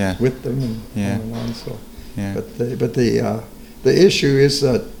base with them and on. So, but the issue is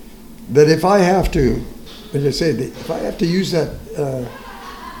that if I have to, as I say, if I have to use that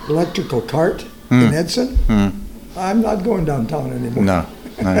electrical cart in Edson, I'm not going downtown anymore. No.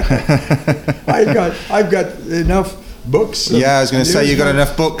 I've got enough books. I was going to say, you've got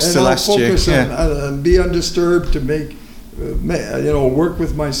enough books to last you. And be undisturbed to make, work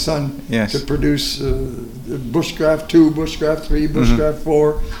with my son to produce Bushcraft 2, Bushcraft 3, Bushcraft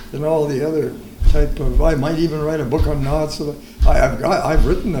 4, and all the other type of. I might even write a book on knots. I've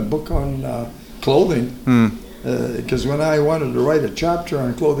written a book on clothing, because when I wanted to write a chapter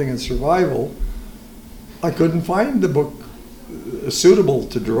on clothing and survival, I couldn't find the book suitable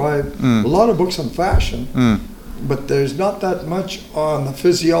to derive. A lot of books on fashion, but there's not that much on the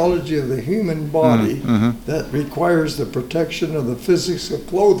physiology of the human body that requires the protection of the physics of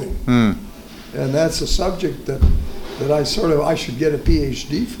clothing. And that's a subject that I should get a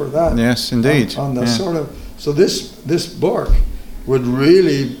PhD for that. Yes, indeed. On the so this book would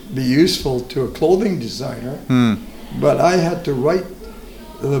really be useful to a clothing designer, but I had to write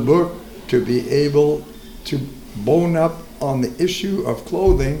the book to be able to bone up on the issue of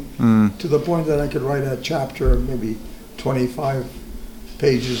clothing to the point that I could write a chapter of maybe 25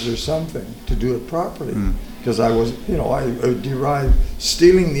 pages or something to do it properly. Because I was, I derived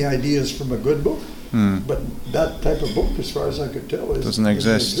stealing the ideas from a good book, but that type of book, as far as I could tell, doesn't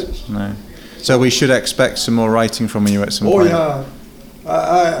exist. No. So we should expect some more writing from you at some point. Oh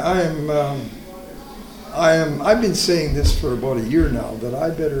yeah, I've been saying this for about a year now, that I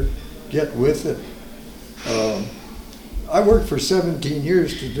better get with it. I worked for 17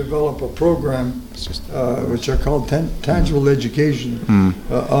 years to develop a program which are called Tangible Education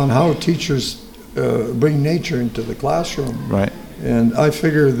on how teachers bring nature into the classroom. Right. And I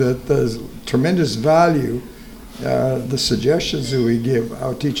figure that there's tremendous value, the suggestions that we give,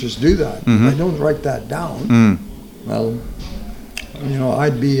 how teachers do that. I don't write that down. Well,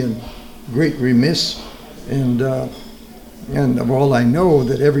 I'd be in great remiss, and all I know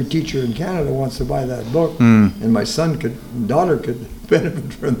that every teacher in Canada wants to buy that book, and my daughter could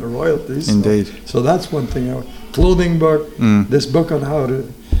benefit from the royalties. Indeed. So that's one thing. Clothing book, this book on how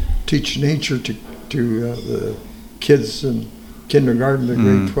to teach nature to the kids in kindergarten to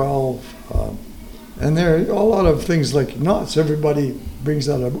grade 12, and there are a lot of things like knots. Everybody brings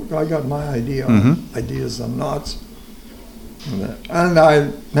out a book. I got my ideas on knots. And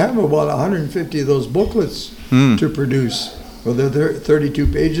I have about 150 of those booklets to produce. Well, they're 32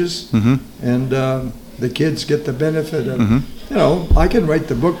 pages, and the kids get the benefit of, you know, I can write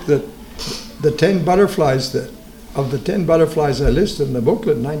the book that the 10 butterflies of the 10 butterflies I listed in the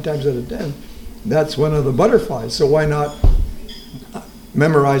booklet, 9 times out of 10, that's one of the butterflies. So why not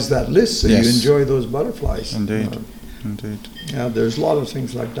memorize that list so you enjoy those butterflies? Indeed. Indeed. Yeah, there's a lot of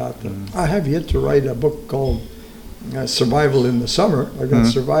things like that. I have yet to write a book called Survival in the Summer. I got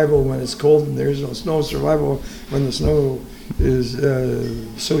survival when it's cold and there's no snow, survival when the snow is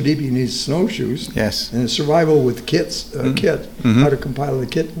so deep you need snowshoes. Yes. And survival with kit, how to compile the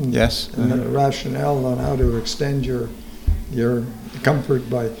kit, and, and the rationale on how to extend your comfort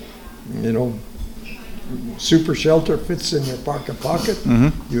by, you know, super shelter fits in your pocket.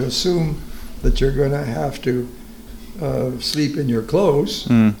 You assume that you're going to have to sleep in your clothes.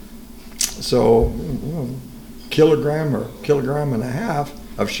 So, you know, kilogram or kilogram and a half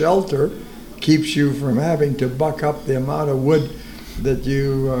of shelter keeps you from having to buck up the amount of wood that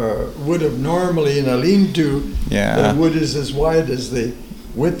you would have normally in a lean-to. The wood is as wide as the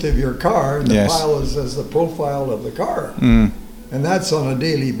width of your car, and the pile is as the profile of the car. And that's on a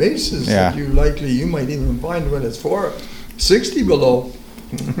daily basis that you might even find when it's 60 below,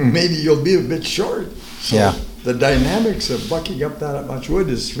 maybe you'll be a bit short. So the dynamics of bucking up that much wood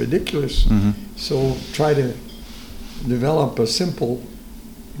is ridiculous. So try to develop a simple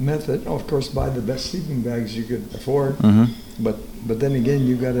method. Of course, buy the best sleeping bags you could afford. But then again,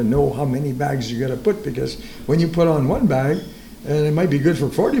 you got to know how many bags you got to put, because when you put on one bag, and it might be good for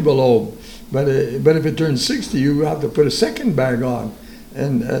 40 below, but if it turns 60, you have to put a second bag on,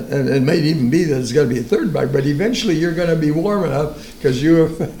 and it might even be that it's got to be a third bag. But eventually, you're going to be warm enough because you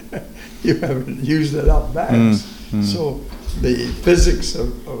haven't used enough bags. So the physics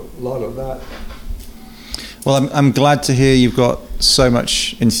of a lot of that. Well, I'm glad to hear you've got so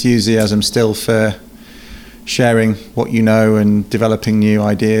much enthusiasm still for sharing what you know and developing new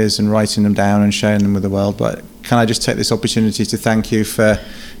ideas and writing them down and sharing them with the world. But can I just take this opportunity to thank you for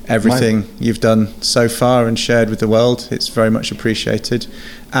everything you've done so far and shared with the world? It's very much appreciated,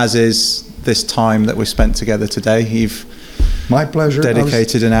 as is this time that we've spent together today. You've my pleasure.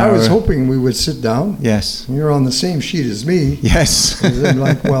 Dedicated an hour. I was hoping we would sit down. Yes. You're on the same sheet as me. Yes. And I'm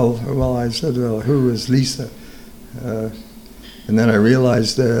like, well, I said, well, who is Lisa? And then I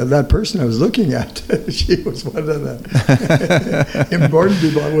realized that person I was looking at, she was one of the important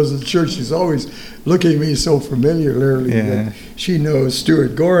people. I wasn't sure. She's always looking at me so familiarly that she knows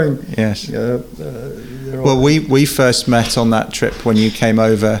Stuart Goring. Yes. Well, we first met on that trip when you came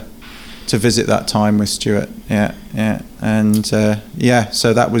over to visit that time with Stuart. And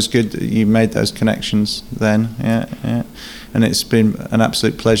so that was good that you made those connections then. And it's been an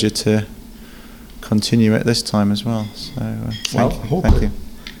absolute pleasure to continue it this time as well. So thank you.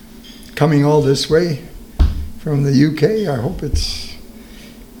 Coming all this way from the UK, I hope it's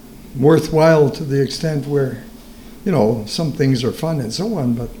worthwhile to the extent where, you know, some things are fun and so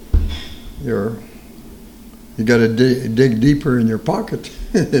on, but you got to dig deeper in your pocket.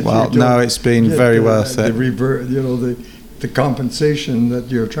 Well, no, it's been very worth it. The compensation that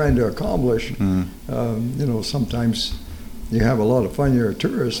you're trying to accomplish. You know, sometimes you have a lot of fun. You're a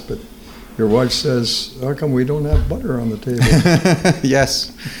tourist, but your wife says, "How come we don't have butter on the table?"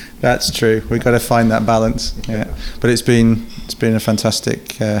 Yes, that's true. We've got to find that balance. Yeah, but it's been a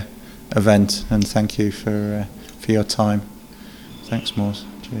fantastic event, and thank you for your time. Thanks, Mors.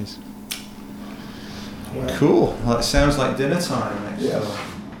 Cheers. Cool. Well, it sounds like dinner time next door.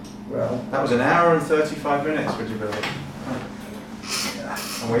 Well, that was an hour and 35 minutes, would you believe?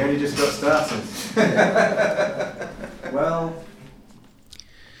 And we only just got started. Well.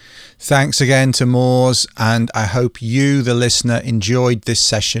 Thanks again to Mors, and I hope you, the listener, enjoyed this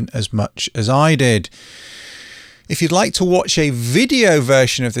session as much as I did. If you'd like to watch a video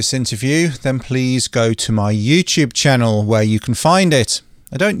version of this interview, then please go to my YouTube channel where you can find it.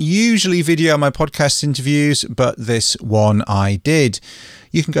 I don't usually video my podcast interviews, but this one I did.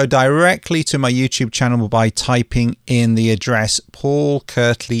 You can go directly to my YouTube channel by typing in the address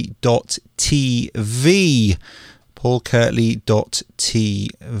paulkirtley.tv.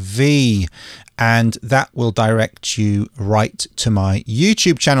 paulkirtley.tv, and that will direct you right to my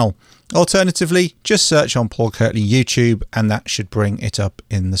YouTube channel. Alternatively, just search on Paul Kirtley YouTube and that should bring it up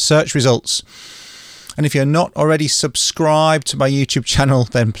in the search results. And if you're not already subscribed to my YouTube channel,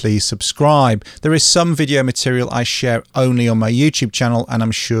 then please subscribe. There is some video material I share only on my YouTube channel, and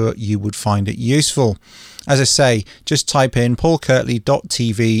I'm sure you would find it useful. As I say, just type in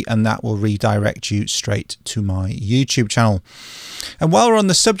paulkirtley.tv and that will redirect you straight to my YouTube channel. And while we're on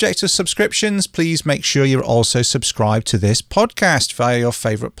the subject of subscriptions, please make sure you're also subscribed to this podcast via your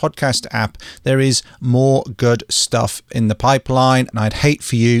favourite podcast app. There is more good stuff in the pipeline, and I'd hate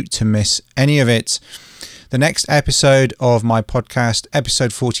for you to miss any of it. The next episode of my podcast,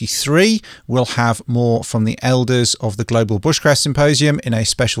 episode 43, will have more from the elders of the Global Bushcraft Symposium in a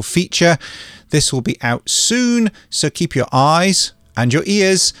special feature. This will be out soon, so keep your eyes and your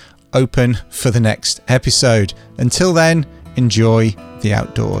ears open for the next episode. Until then, enjoy the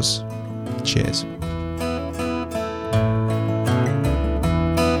outdoors. Cheers.